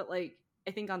 eventually, but like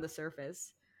I think on the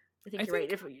surface, I think you're right.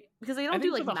 Because they don't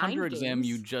do like for the 9 Hunter games. exam,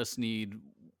 you just need.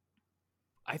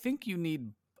 I think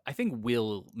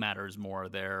will matters more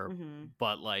there,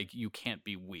 but like you can't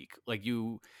be weak. Like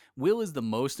will is the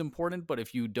most important, but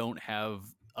if you don't have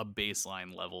a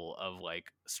baseline level of like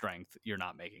strength, you're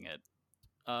not making it.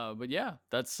 But yeah,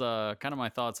 that's kind of my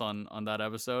thoughts on that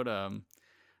episode.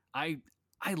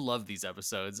 I love these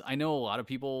episodes. I know a lot of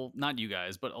people, not you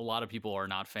guys, but a lot of people are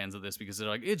not fans of this because they're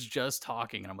like, it's just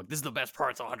talking, and I'm like, this is the best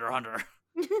parts of Hunter x Hunter.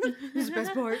 This is the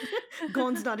best part.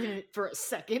 Gon's not in it for a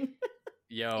second.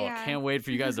 Yo, I can't wait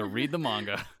for you guys to read the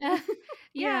manga.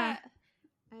 Yeah,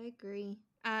 I agree.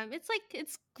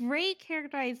 It's great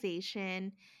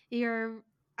characterization. You're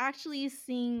actually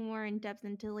seeing more in depth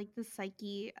into like the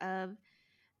psyche of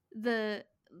the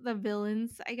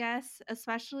villains, I guess,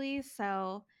 especially.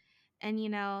 So, and you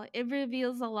know, it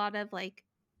reveals a lot of like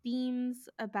themes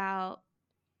about,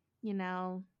 you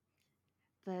know,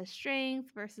 the strength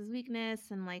versus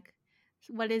weakness and like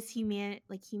what is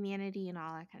humanity and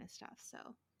all that kind of stuff. So,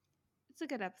 it's a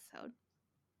good episode.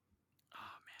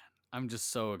 Oh man, I'm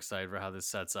just so excited for how this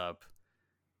sets up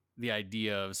the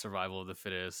idea of survival of the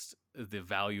fittest, the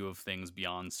value of things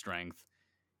beyond strength,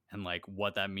 and like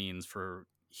what that means for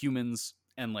humans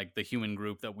and like the human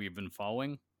group that we've been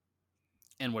following,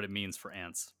 and what it means for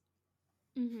ants.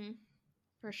 Mm-hmm.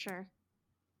 For sure.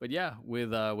 But yeah,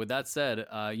 with that said,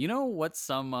 you know what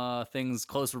some things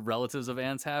close relatives of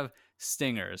ants have?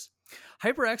 Stingers.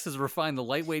 HyperX has refined the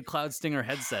lightweight Cloud Stinger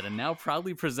headset and now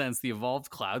proudly presents the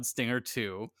evolved Cloud Stinger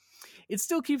 2. It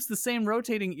still keeps the same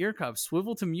rotating ear cup,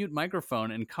 swivel to mute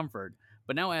microphone, and comfort,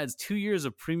 but now adds 2 years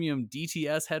of premium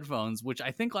DTS headphones, which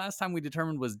I think last time we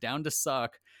determined was down to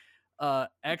suck.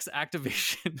 X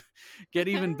activation, get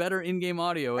even better in-game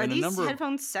audio, Are and these a number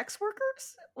headphones sex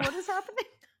workers? What is happening?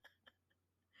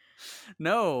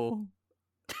 No,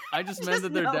 I just meant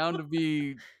that they're down to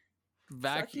be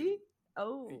vacuum. Sucky?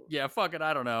 Oh. Yeah, fuck it,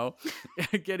 I don't know.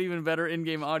 Get even better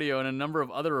in-game audio and a number of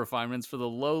other refinements for the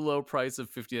low price of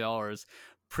 $50.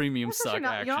 Premium That's suck actually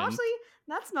not, action. you know, honestly,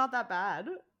 that's not that bad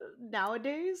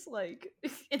nowadays. Like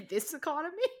in this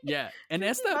economy. Yeah, and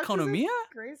esta $50 economia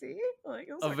isn't crazy. Like,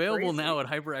 it's not available crazy. now at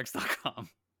hyperx.com.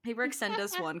 HyperX, send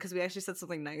us one because we actually said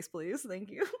something nice, please.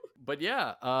 Thank you. But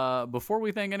yeah, before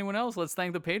we thank anyone else, let's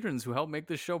thank the patrons who helped make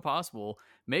this show possible.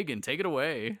 Megan, take it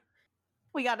away.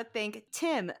 We got to thank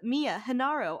Tim, Mia,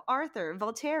 Hinaro, Arthur,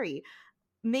 Valtteri,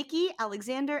 Mickey,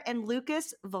 Alexander, and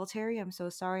Lucas. Valtteri, I'm so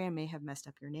sorry. I may have messed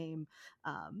up your name.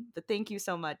 But thank you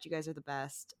so much. You guys are the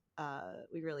best.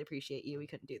 We really appreciate you. We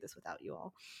couldn't do this without you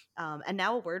all. And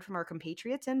now a word from our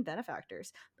compatriots and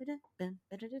benefactors.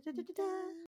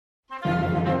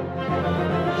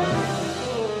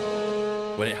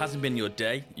 When it hasn't been your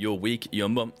day, your week, your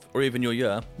month, or even your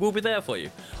year, we'll be there for you.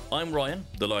 I'm Ryan,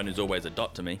 the line is always a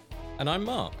dot to me. And I'm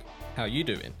Mark. How you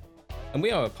doing? And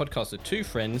we are a podcast of two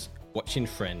friends watching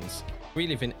Friends. We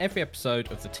live in every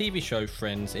episode of the TV show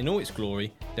Friends in all its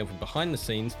glory, delving behind the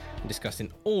scenes and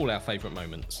discussing all our favourite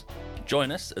moments.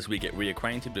 Join us as we get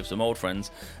reacquainted with some old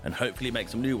friends and hopefully make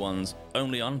some new ones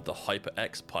only on the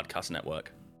HyperX Podcast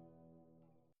Network.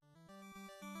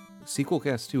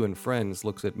 Sequelcast 2 and Friends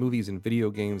looks at movies and video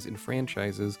games and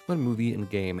franchises, one movie and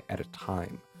game at a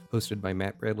time. Hosted by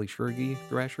Matt Bradley Shergi,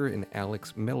 Thrasher, and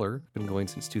Alex Miller, been going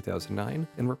since 2009,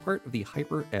 and we're part of the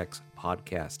HyperX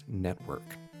Podcast Network.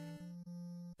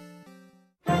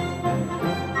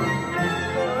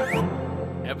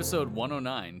 Episode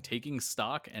 109, Taking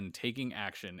Stock and Taking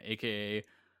Action, aka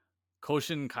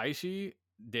Koshin Kaishi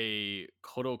de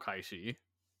Kodo Kaishi.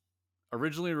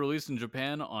 Originally released in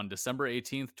Japan on December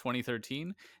 18th,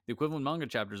 2013, the equivalent manga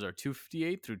chapters are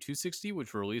 258 through 260,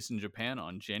 which were released in Japan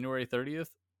on January 30th,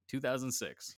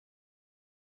 2006.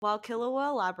 While Killua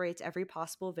elaborates every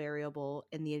possible variable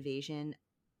in the invasion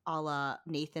a la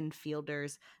Nathan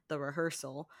Fielder's The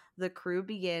Rehearsal, the crew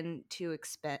begin to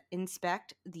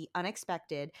inspect the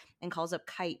unexpected and calls up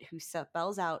Kite, who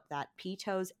spells out that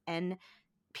Pito's N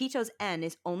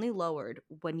is only lowered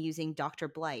when using Dr.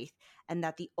 Blythe, and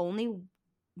that the only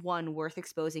one worth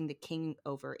exposing the king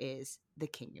over is the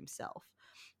king himself.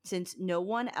 Since no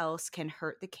one else can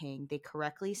hurt the king, they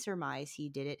correctly surmise he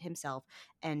did it himself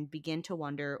and begin to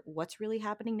wonder what's really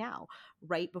happening now,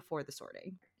 right before the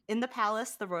sorting. In the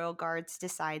palace, the royal guards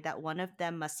decide that one of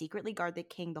them must secretly guard the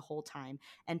king the whole time,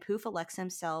 and Poof elects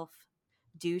himself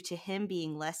due to him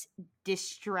being less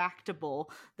distractible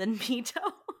than Pito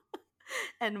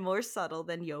and more subtle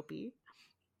than Yopi.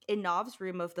 In Nov's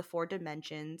room of the 4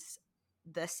 dimensions,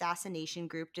 the assassination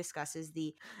group discusses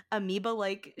the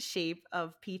amoeba-like shape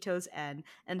of Pito's N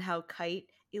and how Kite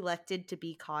elected to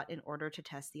be caught in order to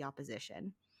test the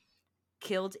opposition.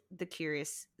 Killed the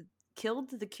curious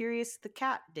the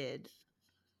cat did.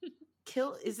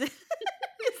 Is that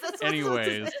what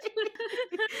Anyways.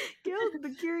 Killed the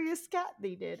curious cat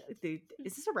they did. Is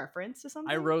this a reference to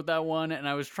something? I wrote that one, and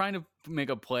I was trying to make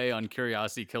a play on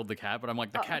curiosity killed the cat, but I'm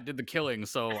like, the cat did the killing,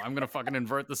 so I'm gonna fucking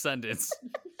invert the sentence.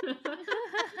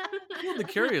 Killed the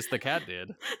curious the cat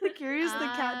did. The curious the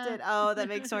cat did. Oh, that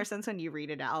makes more sense when you read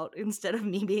it out instead of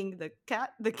me being the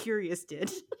cat the curious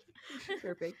did.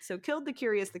 Perfect. So killed the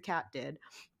curious the cat did.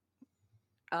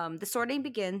 The sorting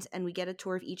begins, and we get a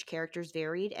tour of each character's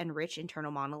varied and rich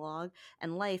internal monologue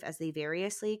and life as they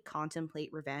variously contemplate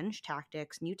revenge,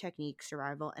 tactics, new techniques,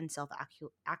 survival, and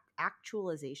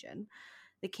self-actualization.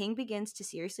 The king begins to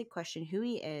seriously question who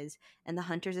he is, and the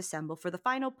hunters assemble for the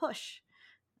final push.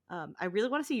 I really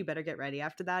want to see You Better Get Ready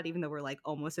after that, even though we're like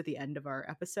almost at the end of our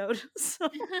episode. So,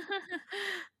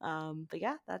 but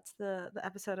yeah, that's the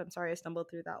episode. I'm sorry I stumbled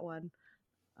through that one.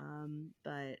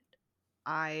 But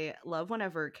I love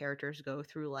whenever characters go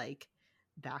through like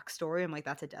backstory. I'm like,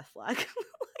 that's a death flag.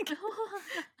 Like,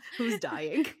 who's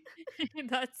dying?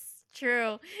 That's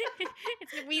true.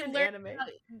 We In learned anime. about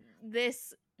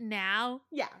this now.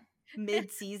 Yeah,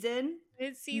 mid-season.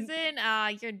 Mid-season,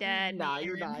 you're dead. Nah,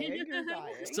 you're man. dying. You're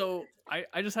dying. So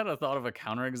I just had a thought of a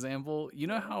counterexample. You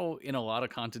know how in a lot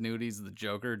of continuities the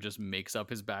Joker just makes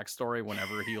up his backstory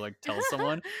whenever he like tells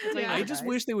someone? That's why he I never just dies.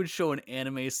 wish they would show an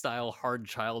anime style hard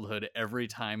childhood every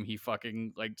time he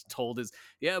fucking like told his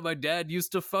my dad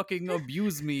used to fucking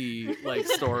abuse me like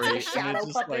story. And It's a it's shadow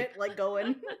just, puppet like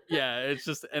going. yeah, it's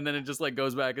just and then it just like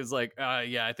goes back. It's like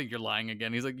yeah, I think you're lying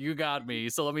again. He's like, you got me.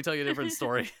 So let me tell you a different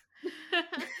story. I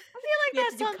feel You like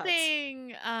have to that's do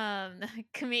something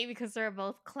maybe because they're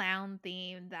both clown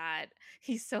themed that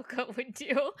Hisoka would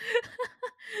do.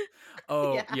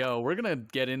 Oh, Yeah. yo, we're gonna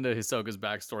get into Hisoka's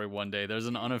backstory one day. There's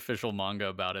an unofficial manga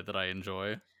about it that I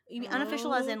enjoy. You mean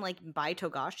unofficial as in like by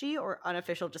Togashi, or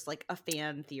unofficial just like a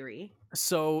fan theory?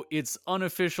 So it's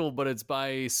unofficial, but it's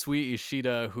by Sui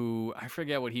Ishida, who I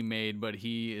forget what he made, but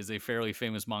he is a fairly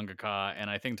famous mangaka, and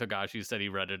I think Togashi said he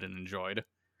read it and enjoyed.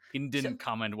 He didn't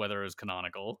comment whether it was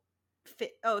canonical.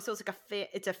 So it's like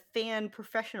it's a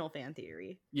professional fan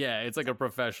theory. Yeah, it's like a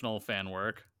professional fan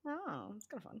work. Oh, it's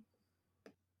kind of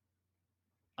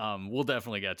fun. We'll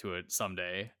definitely get to it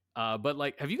someday. But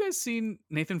like, have you guys seen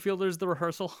Nathan Fielder's The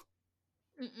Rehearsal?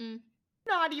 Mm-mm.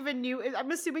 Not even new.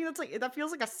 I'm assuming that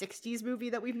feels like a 60s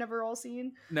movie that we've never all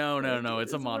seen. No, Like,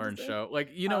 it's a what modern is it? show. Like,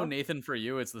 Nathan For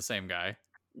You, it's the same guy.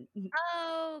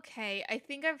 Okay, I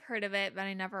think I've heard of it, but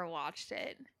I never watched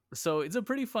it. So it's a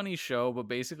pretty funny show, but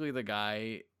basically the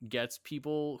guy gets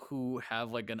people who have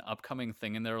like an upcoming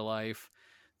thing in their life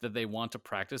that they want to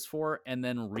practice for, and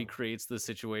then recreates the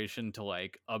situation to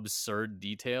like absurd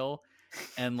detail,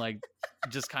 and like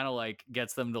just kind of like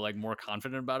gets them to like more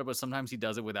confident about it. But sometimes he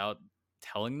does it without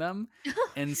telling them,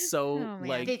 and so Oh, man.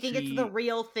 like They think it's the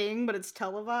real thing, but it's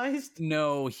televised.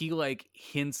 no, he like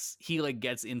hints, he like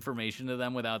gets information to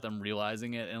them without them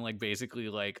realizing it, and like basically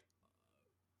like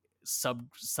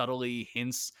subtly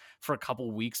hints for a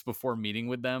couple weeks before meeting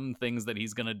with them things that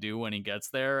he's gonna do when he gets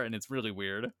there, and it's really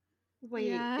weird. Wait,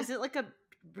 Yeah. is it like a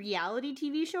reality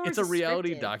TV show? Or It's is a it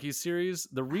reality scripted? docuseries.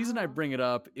 The reason I Oh. bring it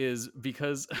up is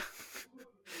because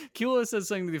Kilo says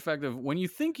something to the effect of, when you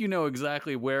think you know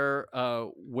exactly where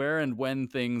and when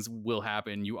things will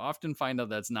happen, you often find out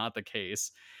that's not the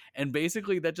case. And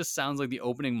basically that just sounds like the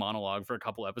opening monologue for a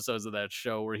couple episodes of that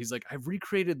show, where he's like, I've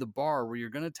recreated the bar where you're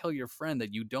going to tell your friend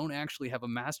that you don't actually have a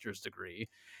master's degree.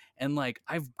 And like,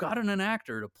 I've gotten an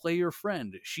actor to play your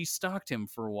friend. She stalked him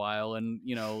for a while and,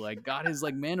 like got his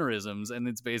like mannerisms. And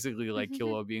it's basically like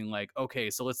Kilo being like, okay,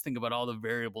 so let's think about all the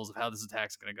variables of how this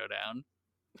attack's going to go down.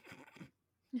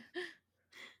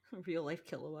 Real life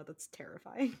Killua, that's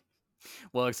terrifying.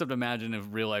 Well, except imagine if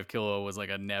real life Killua was like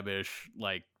a nebbish,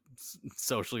 like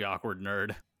socially awkward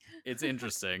nerd. It's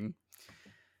interesting.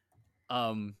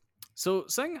 So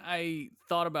something I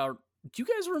thought about, do you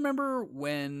guys remember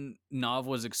when Nav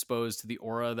was exposed to the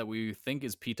aura that we think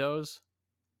is Pito's?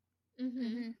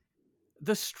 Mm-hmm.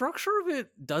 The structure of it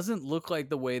doesn't look like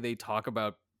the way they talk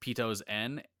about Pito's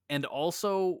N, and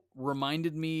also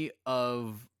reminded me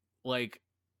of like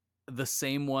the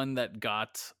same one that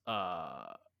got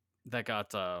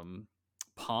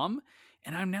Palm,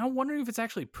 and I'm now wondering if it's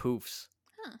actually Poof's.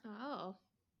 Oh,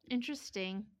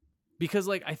 interesting. Because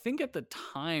like I think at the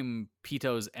time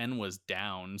Pito's N was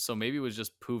down, so maybe it was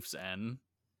just Poof's N.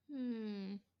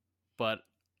 But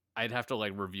I'd have to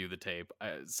like review the tape.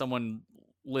 Someone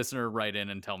listener write in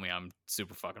and tell me I'm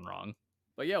super fucking wrong.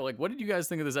 But yeah, like what did you guys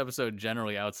think of this episode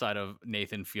generally outside of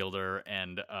Nathan Fielder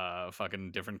and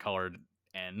fucking different colored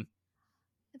N?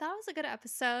 I thought it was a good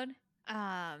episode.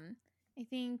 I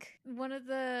think one of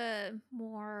the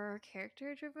more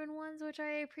character-driven ones, which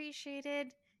I appreciated,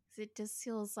 because it just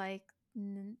feels like,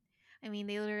 I mean,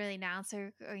 they literally announced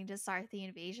they're going to start the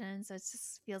invasion, so it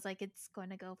just feels like it's going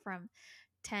to go from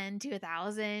 10 to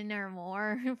 1,000 or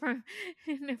more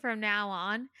from now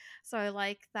on. So I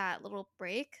like that little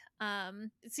break.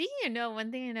 Speaking of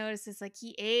one thing I noticed is like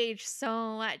he aged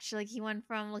so much. Like he went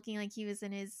from looking like he was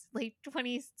in his late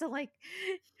 20s to like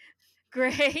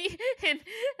gray, and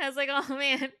I was like, oh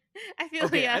man, I feel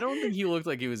Okay, yeah. I don't think he looked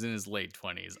like he was in his late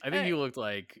 20s. I think he looked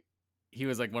like he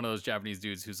was like one of those Japanese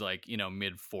dudes who's like, you know,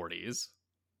 mid 40s.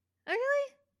 Oh,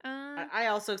 really? I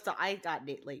also thought I got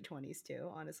late 20s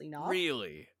too, honestly. Not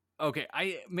Really? Okay,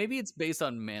 maybe it's based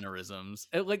on mannerisms.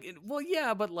 Well,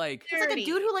 yeah, but like it's like a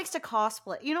dude who likes to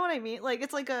cosplay. You know what I mean? Like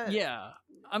it's like a yeah.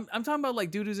 I'm talking about like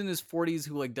dude who's in his 40s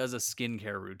who like does a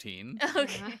skincare routine.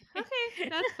 Okay. Okay,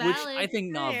 that's Which valid. I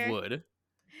think Nav Fair. would.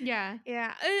 Yeah.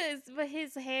 Yeah, but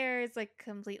his hair is like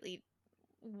completely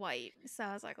white, so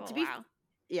I was like, oh To be- wow.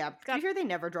 yeah. To be fair, they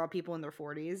never draw people in their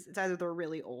 40s. It's either they're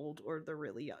really old or they're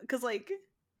really young. Because like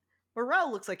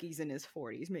Morel looks like he's in his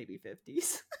 40s, maybe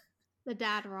 50s. The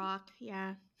dad rock,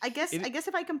 yeah. I guess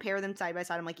if I compare them side by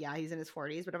side, I'm like, yeah, he's in his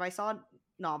 40s. But if I saw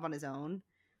Nav on his own,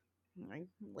 like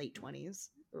late 20s,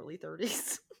 early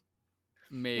 30s.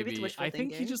 Maybe. it's wishful I think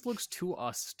he thinking. just looks too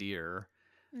austere.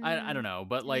 I don't know,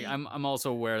 but like I'm also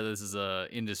aware this is a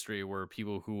industry where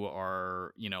people who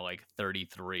are, you know, like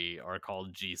 33 are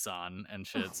called Jisan and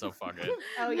shit, so fuck it.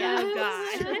 Oh yeah. Oh,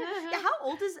 God. Yeah, how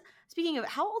old is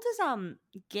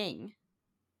Ging?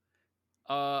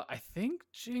 I think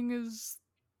Jing is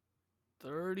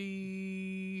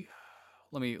 30.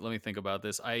 Let me think about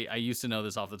this. I used to know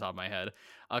this off the top of my head.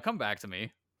 Come back to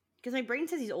me. Because my brain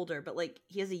says he's older, but like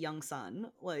he has a young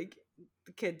son. Like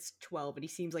the kid's 12, and he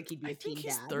seems like he'd be I a teen think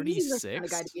he's dad. He seems like the kind of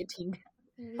 36. guy to be a teen dad.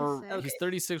 Or Okay. he's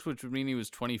 36, which would mean he was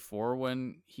 24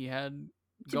 when he had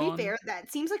To gone. be fair,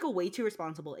 that seems like a way too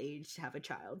responsible age to have a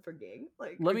child for Ging.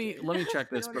 Like, Let me check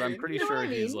this, You know but what I I'm mean? pretty You know what sure I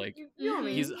he's mean? like You know what I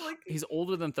mean? Like, he's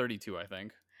older than 32, I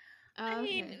think. I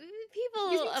mean, Okay. people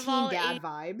gives me of teen all dad ages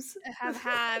vibes. have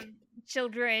had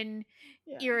children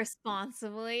Yeah.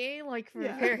 irresponsibly, like for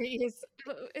Yeah. various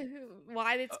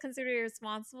why it's considered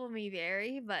irresponsible may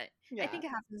vary, but I Yeah, think it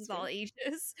happens that's with all fair.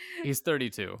 ages. He's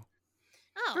 32.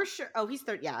 Oh, For sure. Oh, he's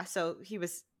 30. Yeah, so he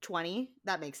was 20.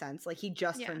 That makes sense. Like he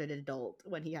just Yeah. turned an adult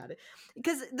when he had it.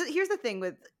 Because here's the thing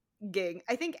with Ging.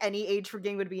 I think any age for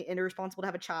Ging would be irresponsible to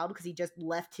have a child because he just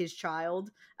left his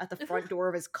child at the front door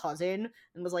of his cousin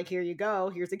and was like, "Here you go.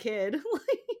 Here's a kid."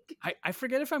 Like, I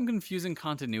forget if I'm confusing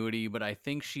continuity, but I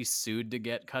think she sued to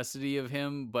get custody of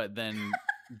him, but then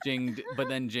Jing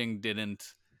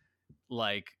didn't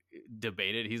like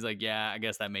debate it. He's like, yeah, I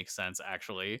guess that makes sense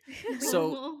actually.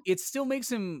 So it still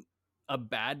makes him a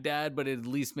bad dad, but it at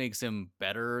least makes him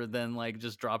better than like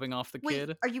just dropping off the wait,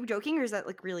 kid. are you joking or is that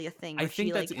like really a thing? I where think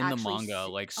she, that's like, in the actually manga,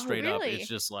 su- like Oh, straight up. really? It's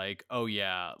just like, oh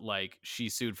yeah, like she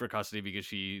sued for custody because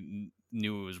she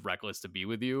knew it was reckless to be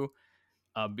with you,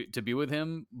 to be with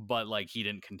him, but like he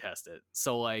didn't contest it.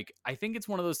 So like, I think it's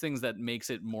one of those things that makes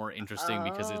it more interesting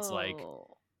because it's like,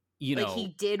 Oh. you like know, he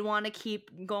did want to keep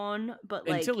going, but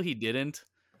like until he didn't.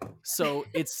 So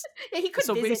it's yeah, he could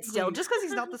so visit still, basically- just because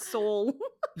he's not the soul.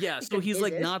 yeah. He So could he's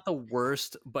like visit. not the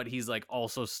worst, but he's like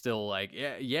also still like,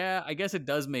 yeah. I guess it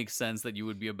does make sense that you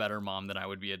would be a better mom than I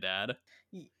would be a dad.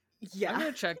 Yeah. I'm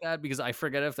gonna check that because I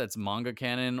forget if that's manga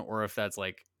canon or if that's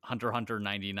like Hunter x Hunter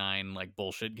 99 like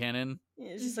bullshit canon.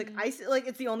 Yeah, it's just Mhm. like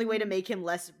it's the only way to make him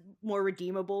more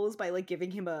redeemable is by like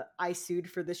giving him a I sued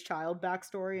for this child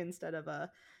backstory instead of a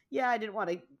I didn't want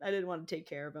to take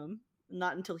care of him.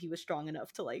 Not until he was strong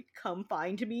enough to like come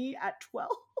find me at 12.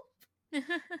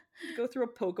 Go through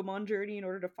a Pokemon journey in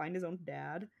order to find his own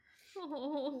dad.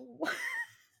 Oh.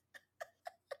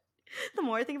 The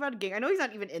more I think about Ging, I know he's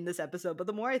not even in this episode, but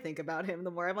the more I think about him,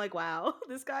 the more I'm like, wow,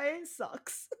 this guy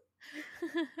sucks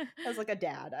as like a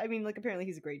dad. I mean, like apparently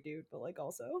he's a great dude, but like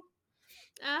also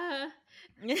I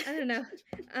don't know.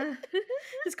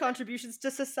 His contributions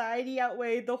to society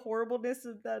outweigh the horribleness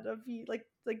of that of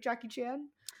like Jackie Chan.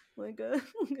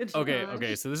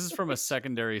 Okay. So this is from a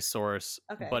secondary source,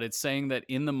 Okay. but it's saying that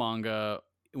in the manga,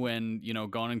 when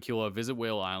Gon and Killua visit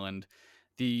Whale Island,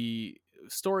 the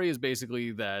story is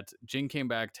basically that Jin came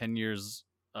back 10 years,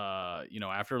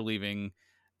 after leaving,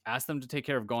 asked them to take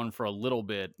care of Gon for a little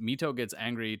bit. Mito gets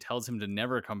angry, tells him to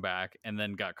never come back, and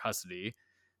then got custody.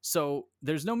 So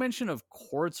there's no mention of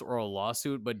courts or a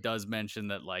lawsuit, but does mention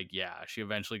that, she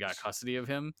eventually got custody of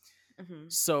him. Mm-hmm.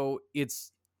 So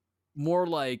it's more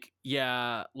like, he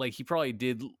probably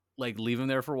did leave him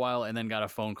there for a while and then got a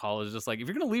phone call. It's just like, if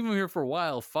you're gonna leave him here for a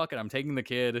while, fuck it, I'm taking the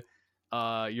kid.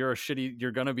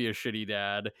 You're gonna be a shitty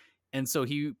dad. And so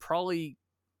he probably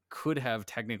could have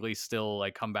technically still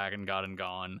come back and gotten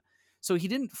Gon. So he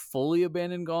didn't fully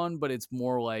abandon Gon, but it's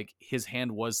more like his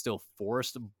hand was still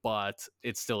forced, but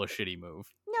it's still a shitty move.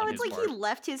 No, it's like he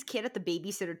left his kid at the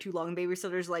babysitter too long.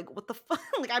 Babysitter's like, what the fuck?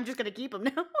 I'm just gonna keep him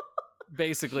now.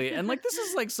 Basically, and this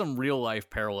is some real life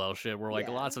parallel shit where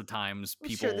lots of times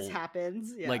people this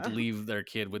happens, leave their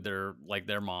kid with their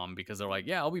mom because they're like,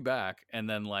 yeah, I'll be back, and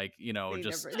then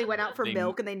they went out for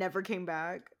milk and they never came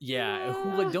back.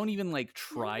 Who don't even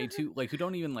try to who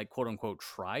don't even quote unquote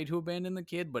try to abandon the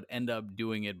kid, but end up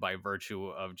doing it by virtue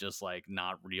of just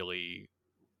not really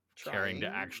caring to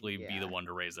actually be the one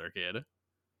to raise their kid.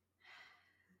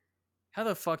 How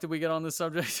the fuck did we get on this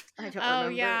subject? I don't remember. Oh,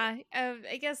 yeah.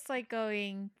 I guess,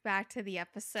 going back to the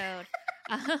episode.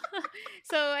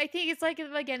 So I think it's at the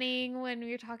beginning when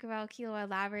we were talking about Killua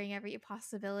elaborating every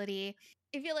possibility.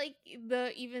 I feel like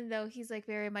even though he's,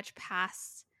 very much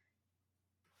past...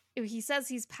 He says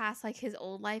he's past, his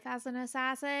old life as an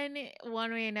assassin,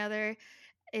 one way or another,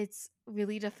 it's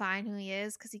really defined who he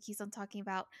is, because he keeps on talking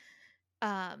about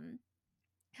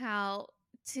how...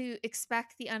 to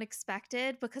expect the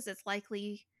unexpected because it's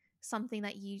likely something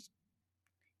that you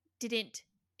didn't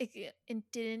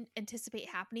anticipate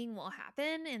happening will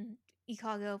happen. And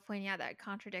Ikago pointing out that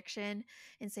contradiction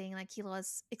and saying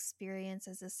Killua's experience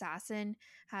as assassin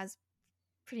has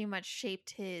pretty much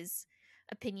shaped his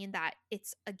opinion that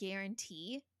it's a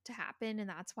guarantee to happen, and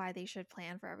that's why they should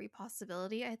plan for every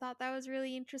possibility. I thought that was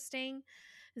really interesting,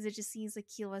 because it just seems like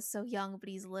Killua's so young, but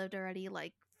he's lived already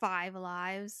 5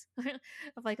 lives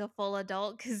of a full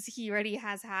adult, because he already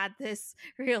has had this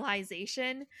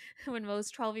realization when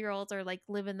most 12-year-olds are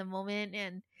live in the moment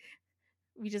and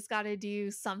we just got to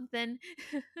do something.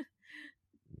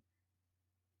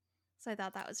 So I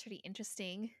thought that was pretty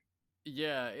interesting.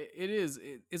 Yeah, it is.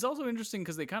 It's also interesting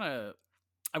because they kind of,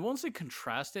 I won't say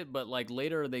contrast it, but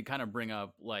later they kind of bring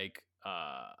up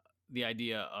the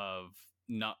idea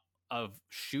of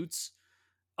Shoot's.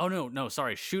 Oh no,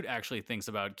 sorry. Shoot actually thinks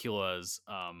about Killua's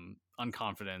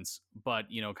unconfidence, but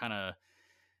kind of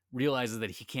realizes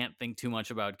that he can't think too much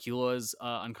about Killua's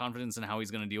unconfidence and how he's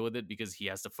going to deal with it, because he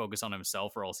has to focus on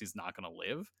himself or else he's not going to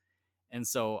live. And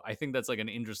so I think that's an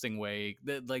interesting way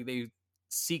that they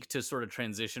seek to sort of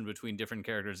transition between different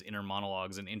characters' inner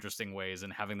monologues in interesting ways,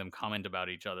 and having them comment about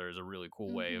each other is a really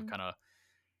cool way of kind of,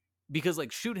 because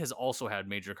Shoot has also had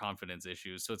major confidence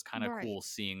issues, so it's kind of cool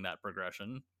seeing that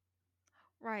progression.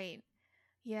 Right.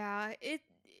 Yeah,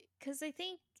 because I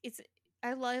think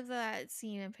I love that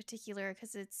scene in particular,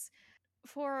 because it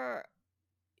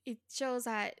shows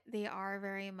that they are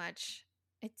very much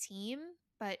a team,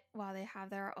 but while they have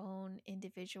their own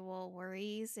individual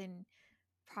worries and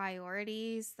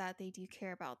priorities, that they do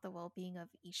care about the well-being of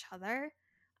each other.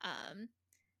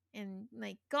 And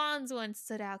Gon's one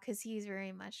stood out because he's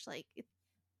very much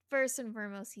first and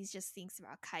foremost, he just thinks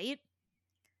about Kite.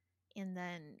 And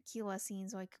then Killua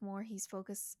seems more he's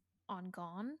focused on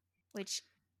Gon, which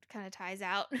kind of ties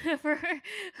out for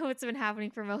what's been happening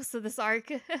for most of this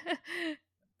arc.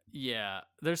 Yeah,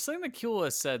 there's something that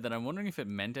Killua said that I'm wondering if it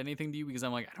meant anything to you, because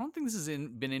I'm I don't think this has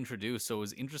been introduced, so it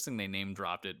was interesting they name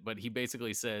dropped it. But he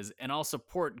basically says, and I'll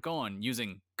support Gon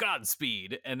using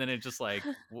Godspeed, and then it's just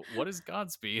what is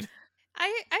Godspeed?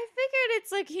 I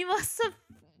figured it's he must have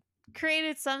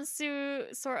created some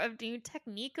sort of new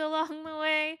technique along the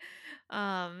way.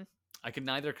 I can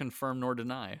neither confirm nor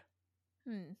deny.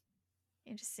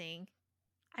 Interesting.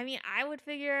 I mean, I would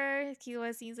figure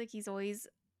Killua seems like he's always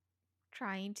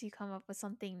trying to come up with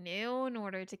something new in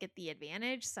order to get the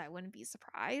advantage, so I wouldn't be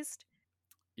surprised.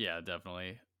 Yeah,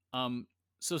 definitely.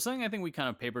 So something I think we kind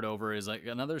of papered over is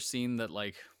another scene that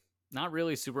not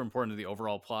really super important to the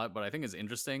overall plot, but I think is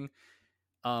interesting.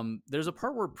 There's a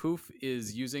part where Poof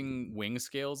is using wing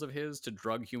scales of his to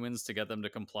drug humans to get them to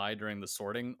comply during the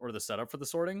sorting, or the setup for the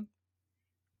sorting.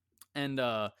 And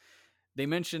they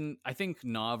mention, I think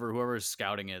Nav or whoever is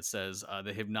scouting it says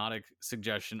the hypnotic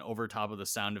suggestion over top of the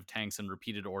sound of tanks and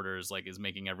repeated orders like is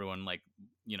making everyone like,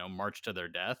 march to their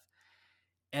death.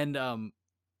 And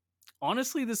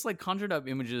honestly, this like conjured up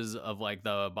images of like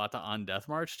the Bataan death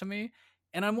march to me.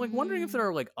 And I'm like wondering if there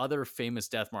are like other famous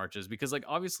death marches, because like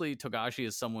obviously Togashi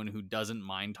is someone who doesn't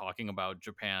mind talking about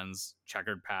Japan's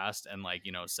checkered past and like,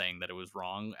 saying that it was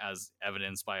wrong, as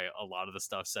evidenced by a lot of the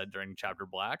stuff said during Chapter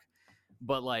Black.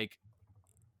 But like,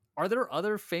 are there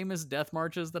other famous death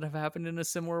marches that have happened in a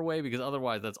similar way? Because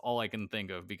otherwise that's all I can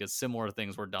think of, because similar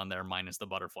things were done there minus the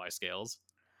butterfly scales.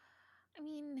 I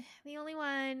mean, the only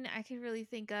one I could really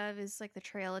think of is like the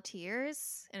Trail of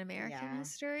Tears in American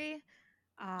history.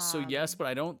 So yes, but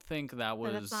I don't think that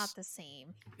was. But it's not the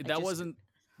same. That wasn't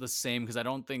the same, because I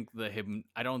don't think the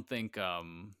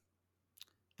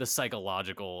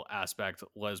psychological aspect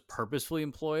was purposefully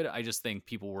employed. I just think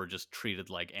people were just treated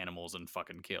like animals and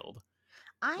fucking killed,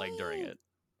 like during it.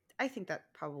 I think that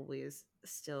probably is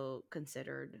still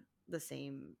considered the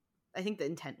same. I think the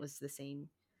intent was the same.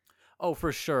 Oh,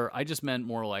 for sure. I just meant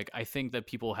more like, I think that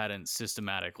people hadn't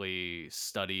systematically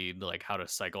studied like how to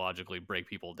psychologically break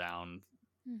people down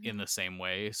in the same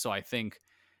way. So I think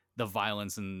the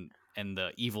violence and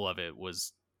the evil of it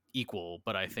was equal,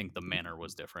 but I think the manner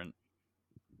was different.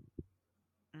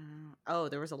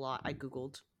 There was a lot. I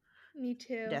Googled. Me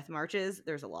too. Death marches.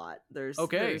 There's a lot.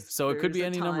 So it could be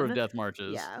any number of death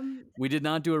marches. Yeah. We did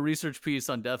not do a research piece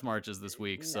on death marches this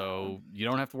week, so you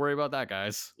don't have to worry about that,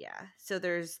 guys. Yeah. So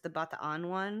there's the Bataan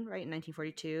one, right, in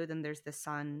 1942. Then there's the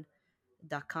San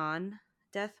Dakan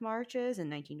death marches in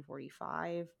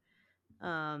 1945.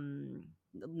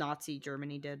 Nazi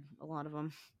Germany did a lot of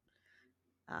them.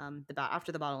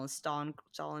 After the battle in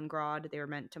Stalingrad, they were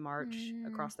meant to march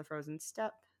across the frozen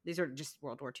steppe. These are just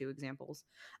World War II examples.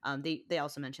 They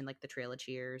also mentioned like the Trail of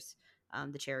Tears,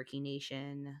 the Cherokee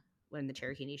Nation, when the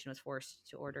Cherokee Nation was forced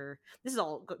to order. This is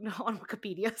all on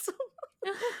Wikipedia, so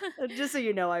just so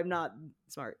you know, I'm not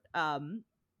smart.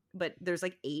 But there's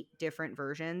like 8 different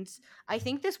versions. I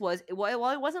think this was,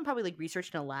 while it wasn't probably like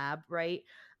researched in a lab, right?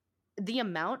 The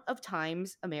amount of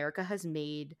times America has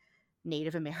made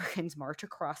Native Americans march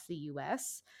across the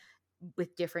U.S.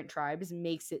 with different tribes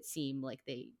makes it seem like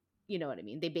they, you know what I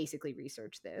mean? They basically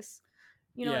researched this.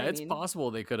 You know what I it's mean?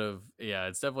 possible they could have. Yeah,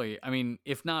 it's definitely. I mean,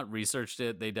 if not researched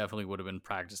it, they definitely would have been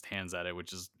practiced hands at it,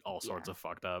 which is all sorts of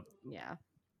fucked up. Yeah.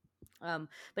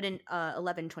 But in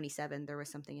 1127, there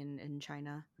was something in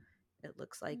China. It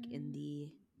looks like in the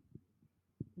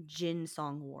Jin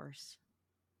Song Wars.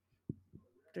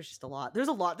 There's just a lot. There's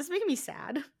a lot. This is making me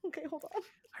sad. Okay, hold on.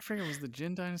 I forget, was the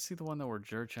Jin Dynasty the one that were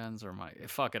Jurchens or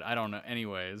fuck it, I don't know.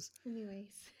 Anyways.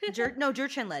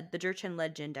 Jurchen led. The Jurchen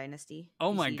led Jin Dynasty.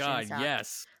 Oh my god,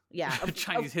 yes. Yeah.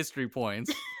 Chinese history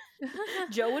points.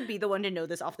 Joe would be the one to know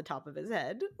this off the top of his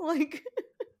head. Like,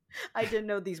 I didn't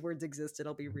know these words existed,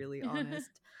 I'll be really honest.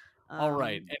 All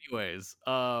right. Anyways,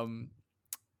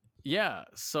 yeah,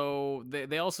 so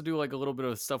they also do like a little bit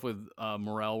of stuff with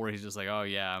Morel, where he's just like, oh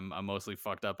yeah, I'm mostly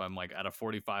fucked up. I'm like at a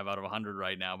 45 out of 100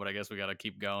 right now, but I guess we got to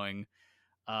keep going.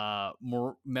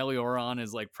 Melioran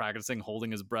is like practicing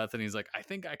holding his breath, and he's like, I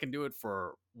think I can do it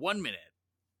for 1 minute.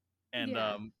 And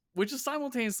which is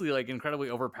simultaneously like incredibly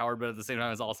overpowered, but at the same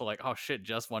time is also like, oh shit,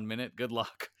 just 1 minute, good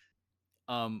luck.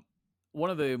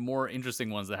 One of the more interesting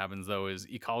ones that happens though is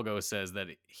Ikalgo says that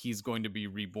he's going to be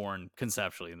reborn,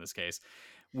 conceptually in this case,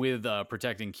 with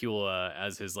protecting Kula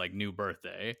as his like new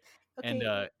birthday. Okay.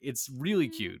 And it's really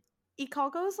cute.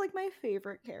 Ikalgo is like my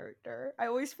favorite character. I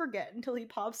always forget until he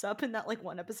pops up in that like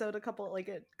one episode, a couple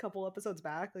episodes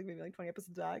back, like maybe like 20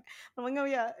 episodes back. I'm like, oh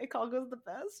yeah, Ikalgo's the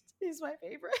best. He's my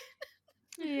favorite.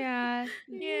 Yeah.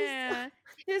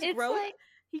 His growth, like,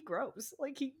 he grows.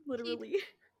 Like he literally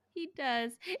he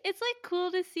does. It's like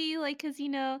cool to see, like, because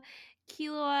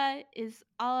Killua is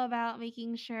all about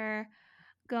making sure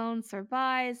Gon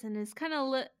survives, and is kind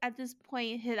of at this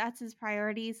point that's his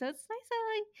priority. So it's nice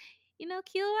that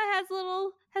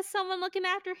Killua has someone looking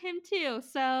after him too.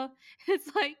 So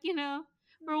it's like,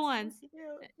 for once.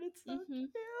 It's so cute.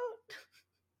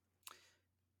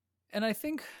 And I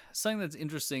think something that's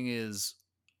interesting is,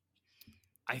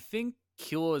 I think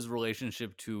Killua's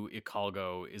relationship to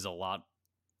Ikalgo is a lot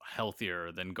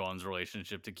healthier than Gon's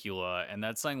relationship to Killua, and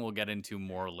that's something we'll get into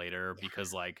more later,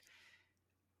 because like,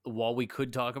 while we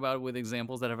could talk about it with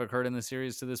examples that have occurred in the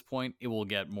series to this point, it will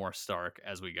get more stark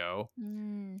as we go.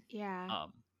 Yeah.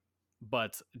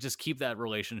 But just keep that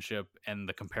relationship and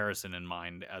the comparison in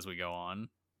mind as we go on.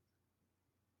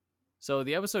 So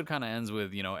the episode kind of ends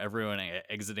with, everyone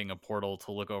exiting a portal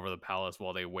to look over the palace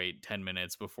while they wait 10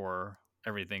 minutes before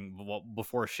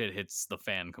shit hits the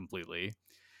fan completely.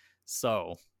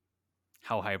 So,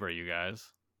 how hype are you guys?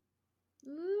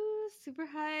 Ooh, super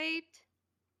hyped.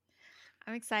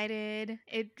 I'm excited.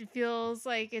 It feels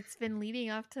like it's been leading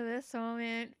up to this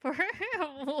moment for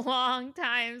a long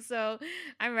time, so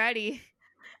I'm ready.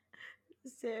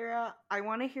 Sarah, I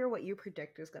want to hear what you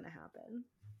predict is going to happen.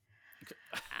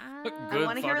 I Good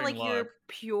want to hear fucking like your luck.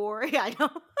 pure. Yeah, I know.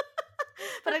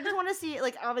 But I just want to see,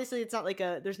 like, obviously it's not like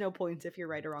there's no points if you're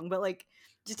right or wrong, but like,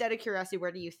 just out of curiosity,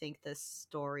 where do you think this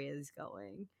story is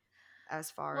going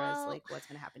as far as Well, like what's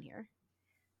going to happen here?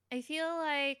 I feel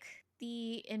like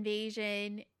the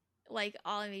invasion, like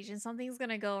all invasions, something's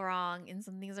gonna go wrong and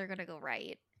some things are gonna go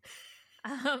right.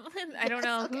 I don't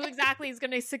know who okay. exactly is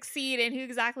going to succeed and who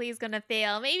exactly is going to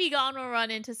fail. Maybe Gon will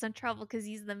run into some trouble because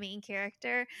he's the main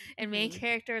character, and main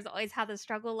characters always have to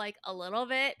struggle like a little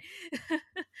bit.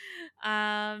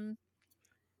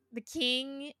 The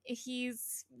king,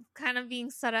 he's kind of being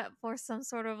set up for some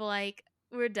sort of like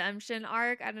redemption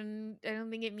arc. I don't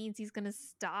think it means he's going to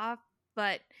stop,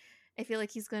 but I feel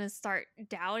like he's going to start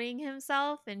doubting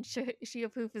himself, and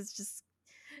SHAIAPOUF is just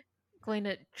going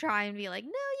to try and be like, no,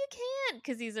 you can't,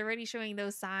 because he's already showing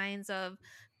those signs of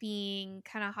being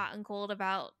kind of hot and cold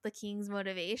about the king's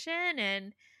motivation,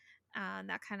 and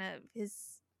that kind of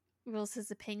rules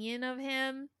his opinion of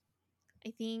him. I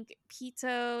think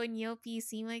Pito and Yopi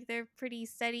seem like they're pretty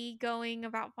steady going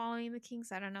about following the king,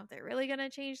 so I don't know if they're really going to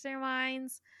change their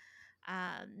minds.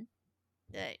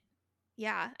 But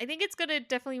yeah, I think it's going to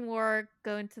definitely more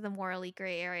go into the morally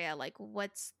gray area, like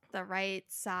what's the right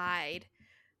side,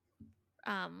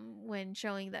 when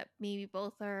showing that maybe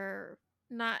both are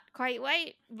not quite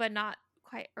right but not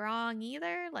quite wrong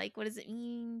either. Like, what does it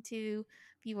mean to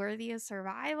be worthy of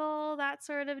survival, that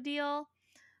sort of deal.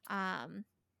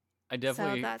 I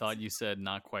definitely thought you said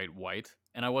not quite white,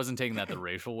 and I wasn't taking that the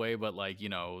racial way, but like, you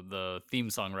know, the theme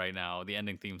song right now, the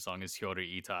ending theme song is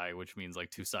Hyori Itai, which means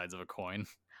like two sides of a coin.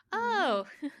 Oh.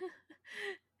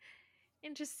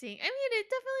 Interesting. I mean, it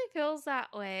definitely feels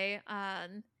that way.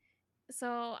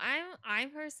 So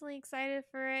I'm personally excited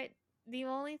for it. The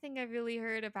only thing I've really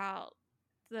heard about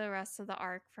the rest of the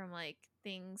arc from like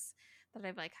things that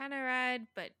I've like kind of read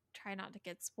but try not to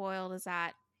get spoiled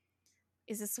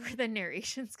is this where the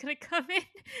narration's gonna come in?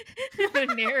 The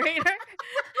narrator.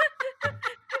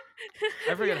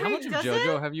 I forget, how much of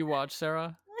JoJo have you watched,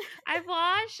 Sarah? I've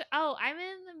watched. I'm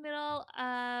in the middle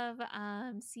of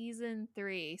season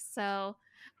 3, so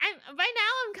by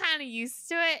now I'm kind of used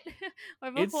to it.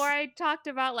 Or before I talked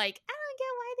about like I don't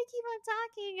get why they keep on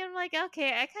talking. I'm like,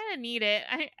 okay, I kind of need it.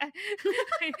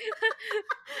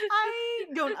 I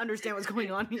don't understand what's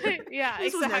going on here. Yeah,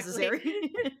 this was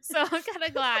necessary. So I'm kind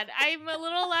of glad. I'm a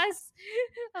little less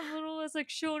like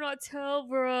show not tell,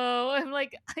 bro. I'm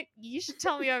like, you should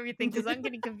tell me everything because I'm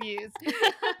getting confused.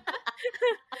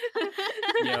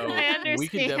 Yo, I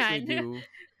understand.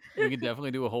 We could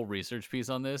definitely do a whole research piece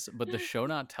on this, but the show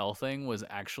not tell thing was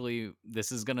actually, this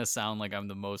is gonna sound like I'm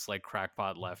the most like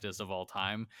crackpot leftist of all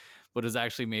time, but it's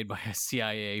actually made by a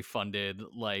CIA funded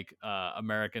like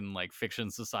American like fiction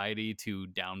society to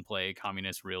downplay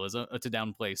communist realism, to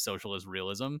downplay socialist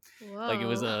realism. Whoa. Like it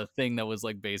was a thing that was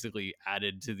like basically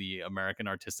added to the American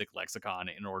artistic lexicon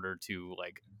in order to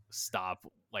like stop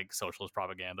like socialist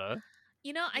propaganda.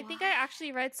 You know, I think I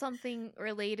actually read something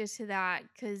related to that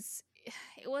because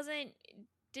it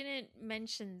didn't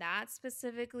mention that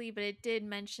specifically, but it did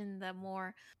mention the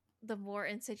more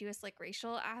insidious like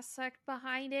racial aspect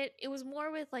behind it. It was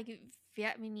more with like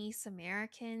Vietnamese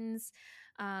Americans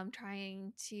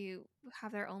trying to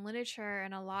have their own literature,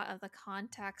 and a lot of the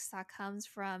context that comes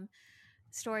from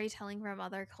storytelling from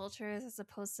other cultures as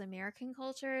opposed to American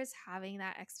cultures, having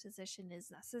that exposition is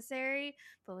necessary.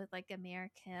 But with like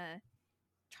America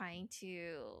trying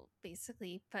to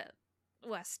basically put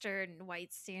Western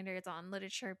white standards on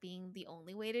literature being the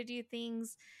only way to do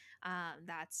things,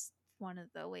 that's one of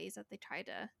the ways that they try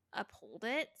to uphold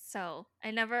it. So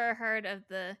I never heard of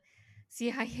the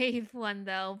CIA one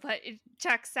though, but it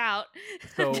checks out.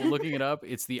 So looking it up,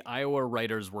 it's the Iowa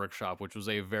Writers Workshop, which was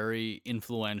a very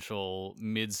influential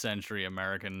mid-century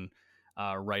American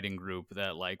writing group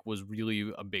that like was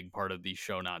really a big part of the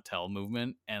show not tell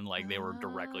movement, and like they were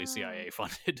directly CIA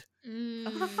funded.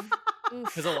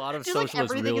 Because a lot of just socialist like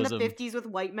everything realism in the 50s with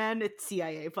white men, it's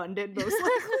CIA funded most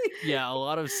likely. Yeah, a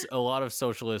lot of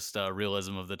socialist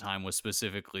realism of the time was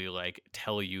specifically like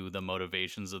tell you the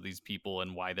motivations of these people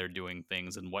and why they're doing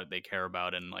things and what they care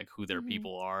about and like who their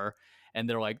people are, and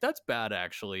they're like, that's bad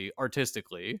actually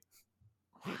artistically.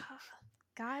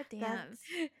 God damn.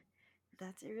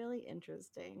 That's really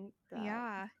interesting.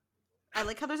 Yeah. I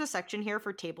like how there's a section here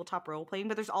for tabletop role playing,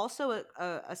 but there's also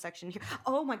a section here.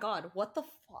 Oh my god, what the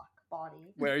fuck?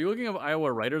 body. Wait, are you looking up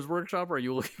Iowa Writers Workshop or are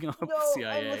you looking up No,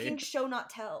 CIA? I'm looking show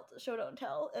not tell, show don't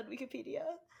tell at Wikipedia.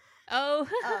 Oh.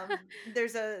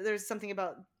 There's something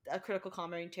about a critical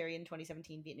commentary in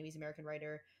 2017 Vietnamese American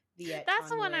writer Viet That's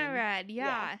the Thanh one I Nguyen. read.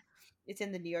 Yeah. It's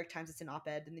in the New York Times. It's an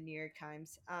op-ed in the New York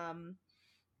Times.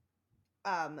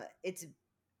 It's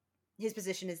his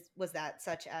position was that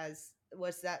such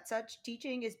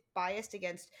teaching is biased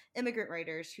against immigrant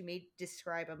writers who may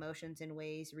describe emotions in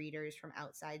ways readers from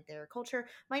outside their culture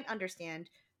might understand,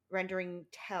 rendering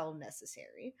tell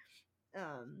necessary.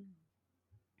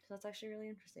 So that's actually really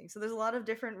interesting. So there's a lot of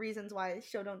different reasons why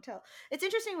show don't tell. It's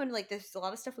interesting when like there's a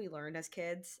lot of stuff we learned as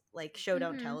kids. Like show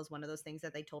don't tell is one of those things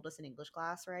that they told us in English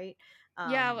class, right?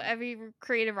 Yeah, every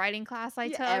creative writing class I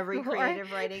took. Every before.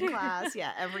 creative writing class,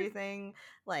 everything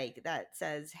like that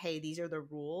says, hey, these are the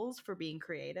rules for being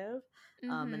creative.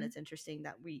 And it's interesting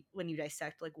that when you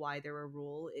dissect like why they're a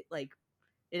rule, it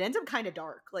ends up kind of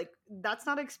dark. Like that's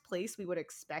not a place we would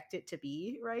expect it to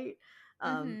be, right?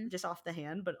 Just off the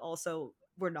hand, but also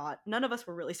none of us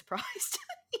were really surprised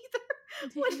either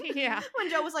when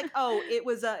Joe was like, oh, it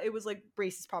was like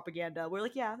racist propaganda. We're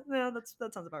like, yeah, no,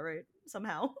 that sounds about right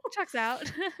somehow. Checks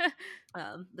out.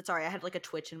 But sorry, I had like a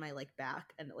twitch in my like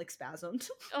back and it like spasmed.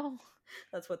 Oh,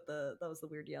 that was the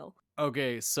weird yell.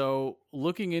 Okay, so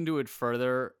looking into it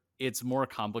further, it's more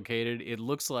complicated. It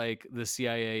looks like the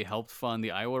CIA helped fund the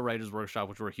Iowa Writers Workshop,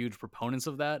 which were huge proponents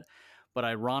of that. But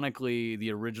ironically,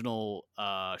 the original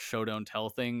show don't tell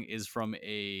thing is from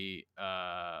a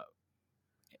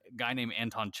guy named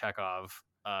Anton Chekhov,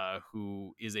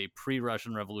 who is a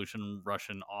pre-Russian Revolution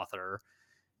Russian author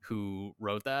who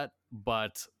wrote that.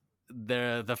 But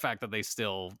the fact that they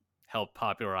still helped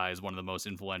popularize one of the most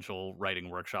influential writing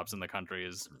workshops in the country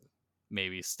is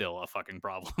maybe still a fucking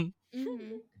problem.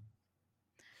 Yeah.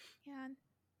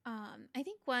 I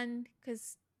think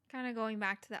because kind of going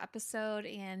back to the episode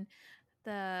and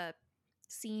the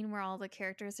scene where all the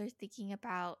characters are thinking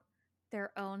about their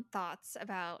own thoughts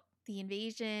about the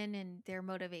invasion and their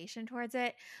motivation towards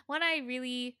it. One I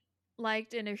really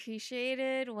liked and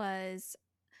appreciated was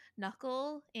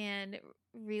Knuckle and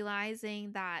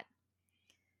realizing that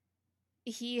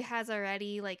he has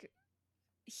already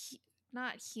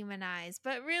not humanized,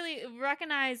 but really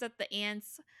recognize that the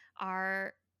ants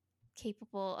are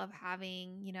capable of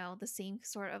having, the same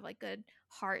sort of like good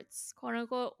hearts, quote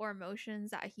unquote, or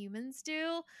emotions that humans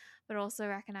do, but also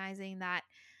recognizing that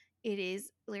it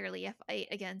is literally a fight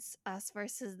against us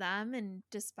versus them. And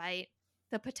despite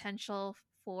the potential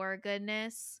for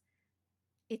goodness,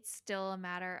 it's still a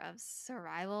matter of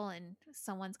survival and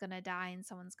someone's going to die and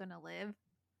someone's going to live,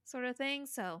 sort of thing.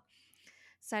 So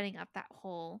setting up that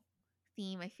whole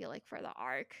theme, I feel like, for the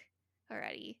arc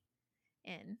already.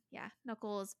 And yeah,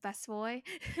 Knuckles best boy.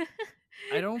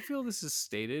 I don't feel this is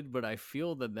stated, but I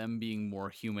feel that them being more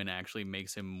human actually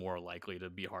makes him more likely to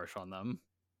be harsh on them.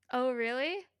 Oh,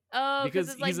 really? Oh, because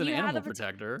it's he's like an animal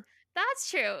protector.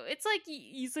 That's true. It's like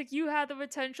he's like, you have the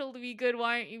potential to be good.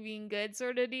 Why aren't you being good?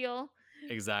 Sort of deal.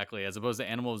 Exactly. As opposed to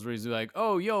animals where he's like,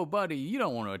 oh, yo, buddy, you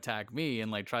don't want to attack me,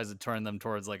 and like tries to turn them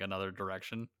towards like another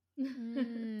direction.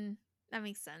 That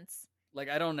makes sense. Like,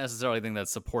 I don't necessarily think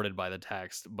that's supported by the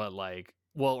text, but like,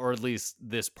 well, or at least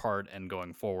this part and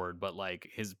going forward, but like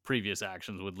his previous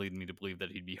actions would lead me to believe that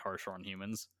he'd be harsher on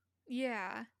humans.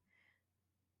 Yeah.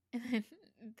 And then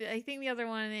I think the other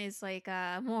one is like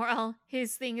moral.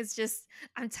 His thing is just,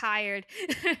 I'm tired.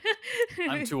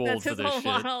 I'm too old for this shit.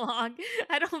 Monologue.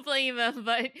 I don't blame him,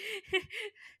 but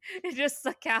it just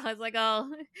stuck out. It's like, oh,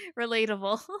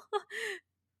 relatable.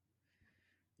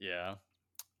 Yeah.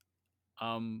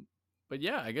 But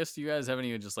yeah, I guess do you guys have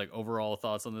any just like overall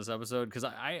thoughts on this episode? Because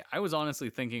I was honestly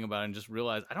thinking about it and just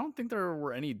realized I don't think there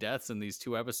were any deaths in these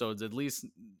two episodes. At least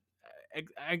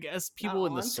I guess people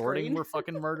in the sorting were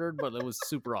fucking murdered, but it was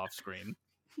super off screen.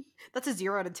 That's a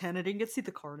 0 out of 10. I didn't get to see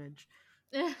the carnage.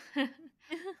 I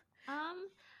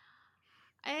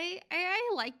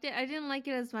liked it. I didn't like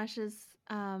it as much as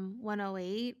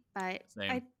 108, but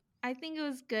Same. I think it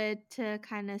was good to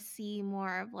kind of see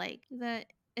more of like the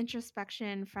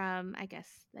introspection from, I guess,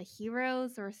 the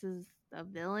heroes versus the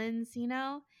villains,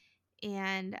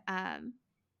 and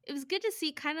it was good to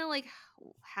see kind of like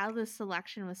how the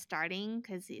selection was starting,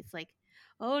 because it's like,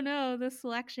 oh no, the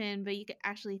selection, but you could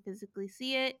actually physically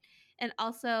see it. And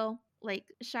also like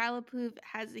SHAIAPOUF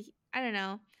has I don't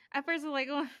know, at first I was like,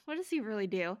 oh, what does he really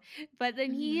do? But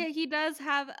then he does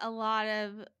have a lot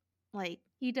of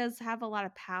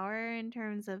power in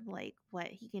terms of like what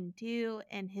he can do,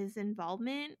 and his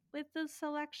involvement with the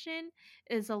selection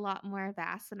is a lot more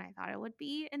vast than I thought it would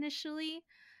be initially.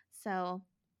 So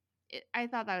I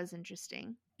thought that was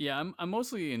interesting. Yeah, I'm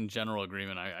mostly in general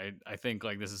agreement. I think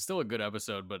like this is still a good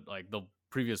episode, but like the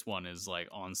previous one is like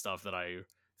on stuff that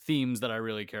themes that I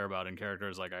really care about and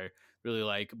characters like I really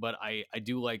like. But I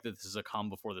do like that this is a calm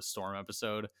before the storm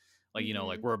episode. Like, you know,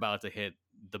 like we're about to hit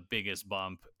the biggest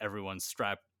bump. Everyone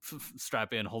strap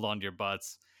in, hold on to your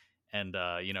butts. And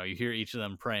you know, you hear each of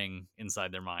them praying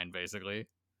inside their mind, basically.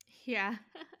 Yeah.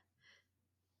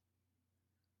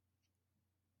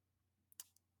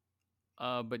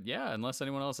 But yeah, unless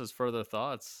anyone else has further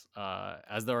thoughts,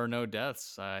 as there are no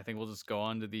deaths, I think we'll just go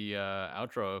on to the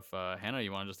outro. If Hannah,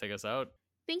 you want to just take us out?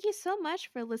 Thank you so much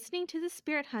for listening to the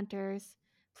Spirit Hunters.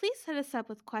 Please hit us up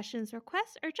with questions,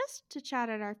 requests, or just to chat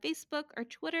at our Facebook or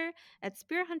Twitter at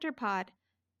Spirit Hunter Pod.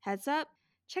 Heads up,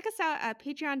 check us out at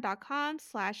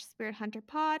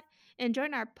patreon.com/SpiritHunterPod and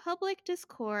join our public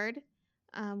Discord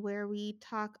where we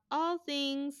talk all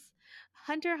things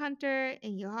Hunter x Hunter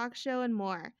and Yu Hakusho and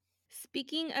more.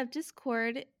 Speaking of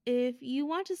Discord, if you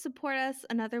want to support us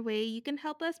another way, you can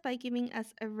help us by giving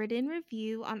us a written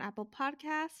review on Apple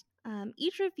Podcasts.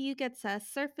 Each review gets us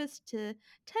surfaced to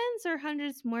tens or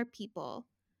hundreds more people.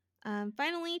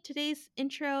 Finally, today's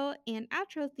intro and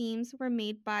outro themes were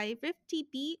made by Rifty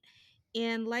Beat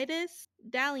and Lightus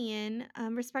Dalian,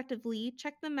 respectively.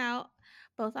 Check them out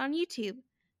both on YouTube.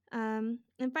 And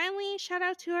finally, shout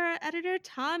out to our editor,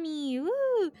 Tommy.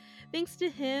 Woo! Thanks to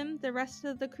him, the rest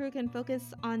of the crew can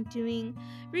focus on doing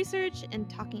research and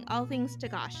talking all things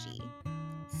Togashi.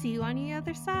 See you on the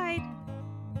other side.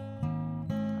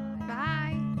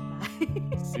 Bye.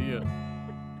 See ya.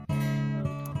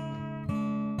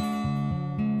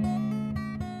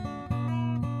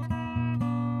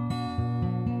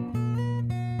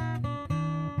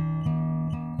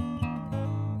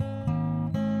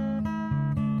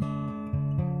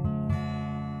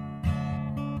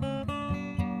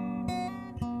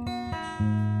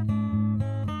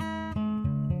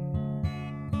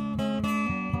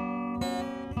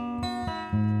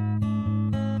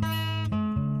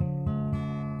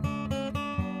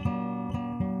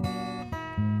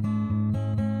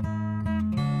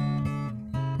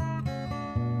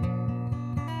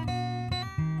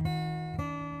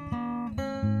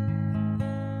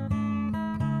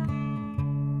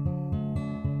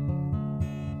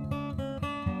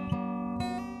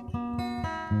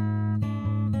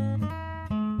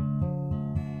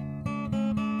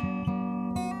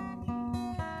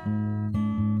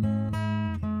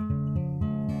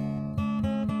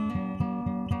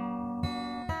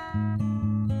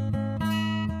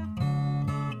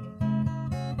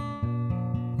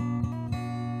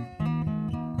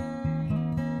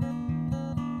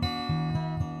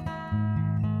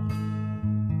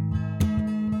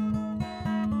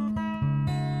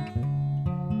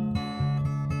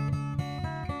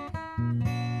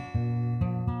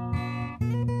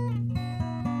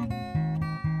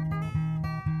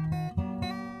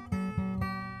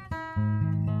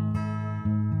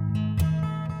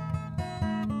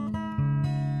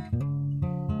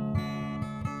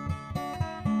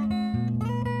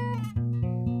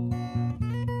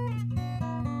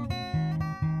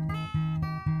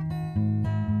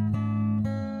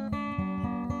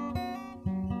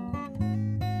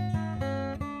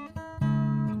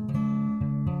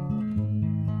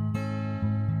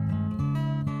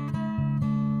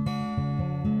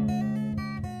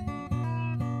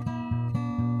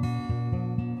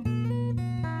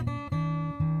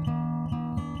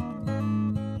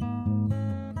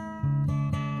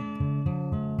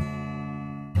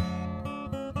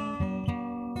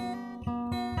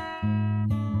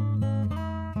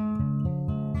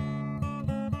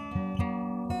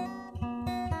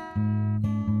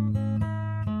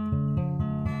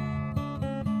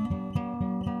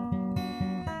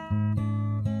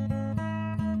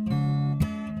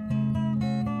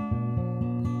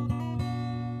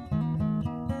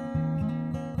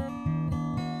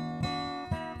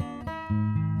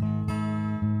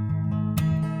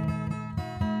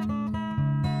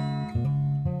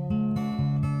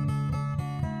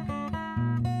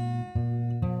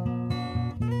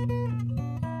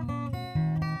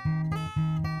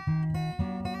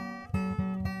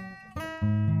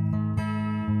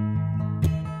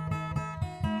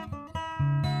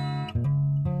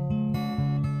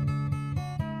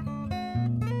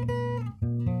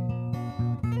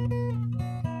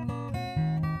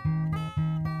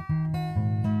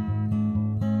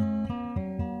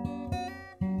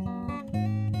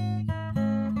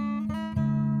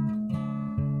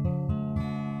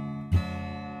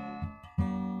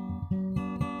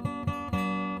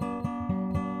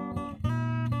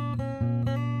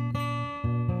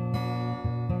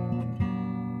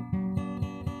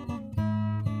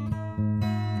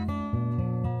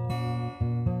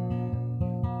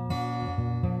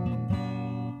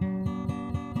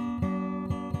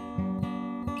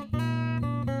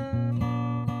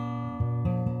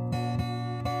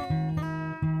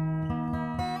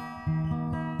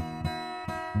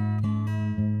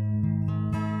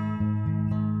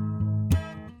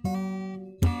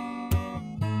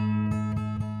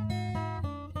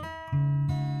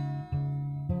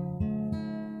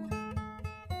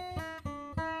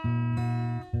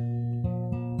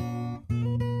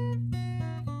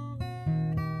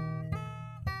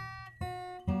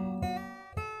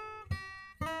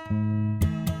 Bye.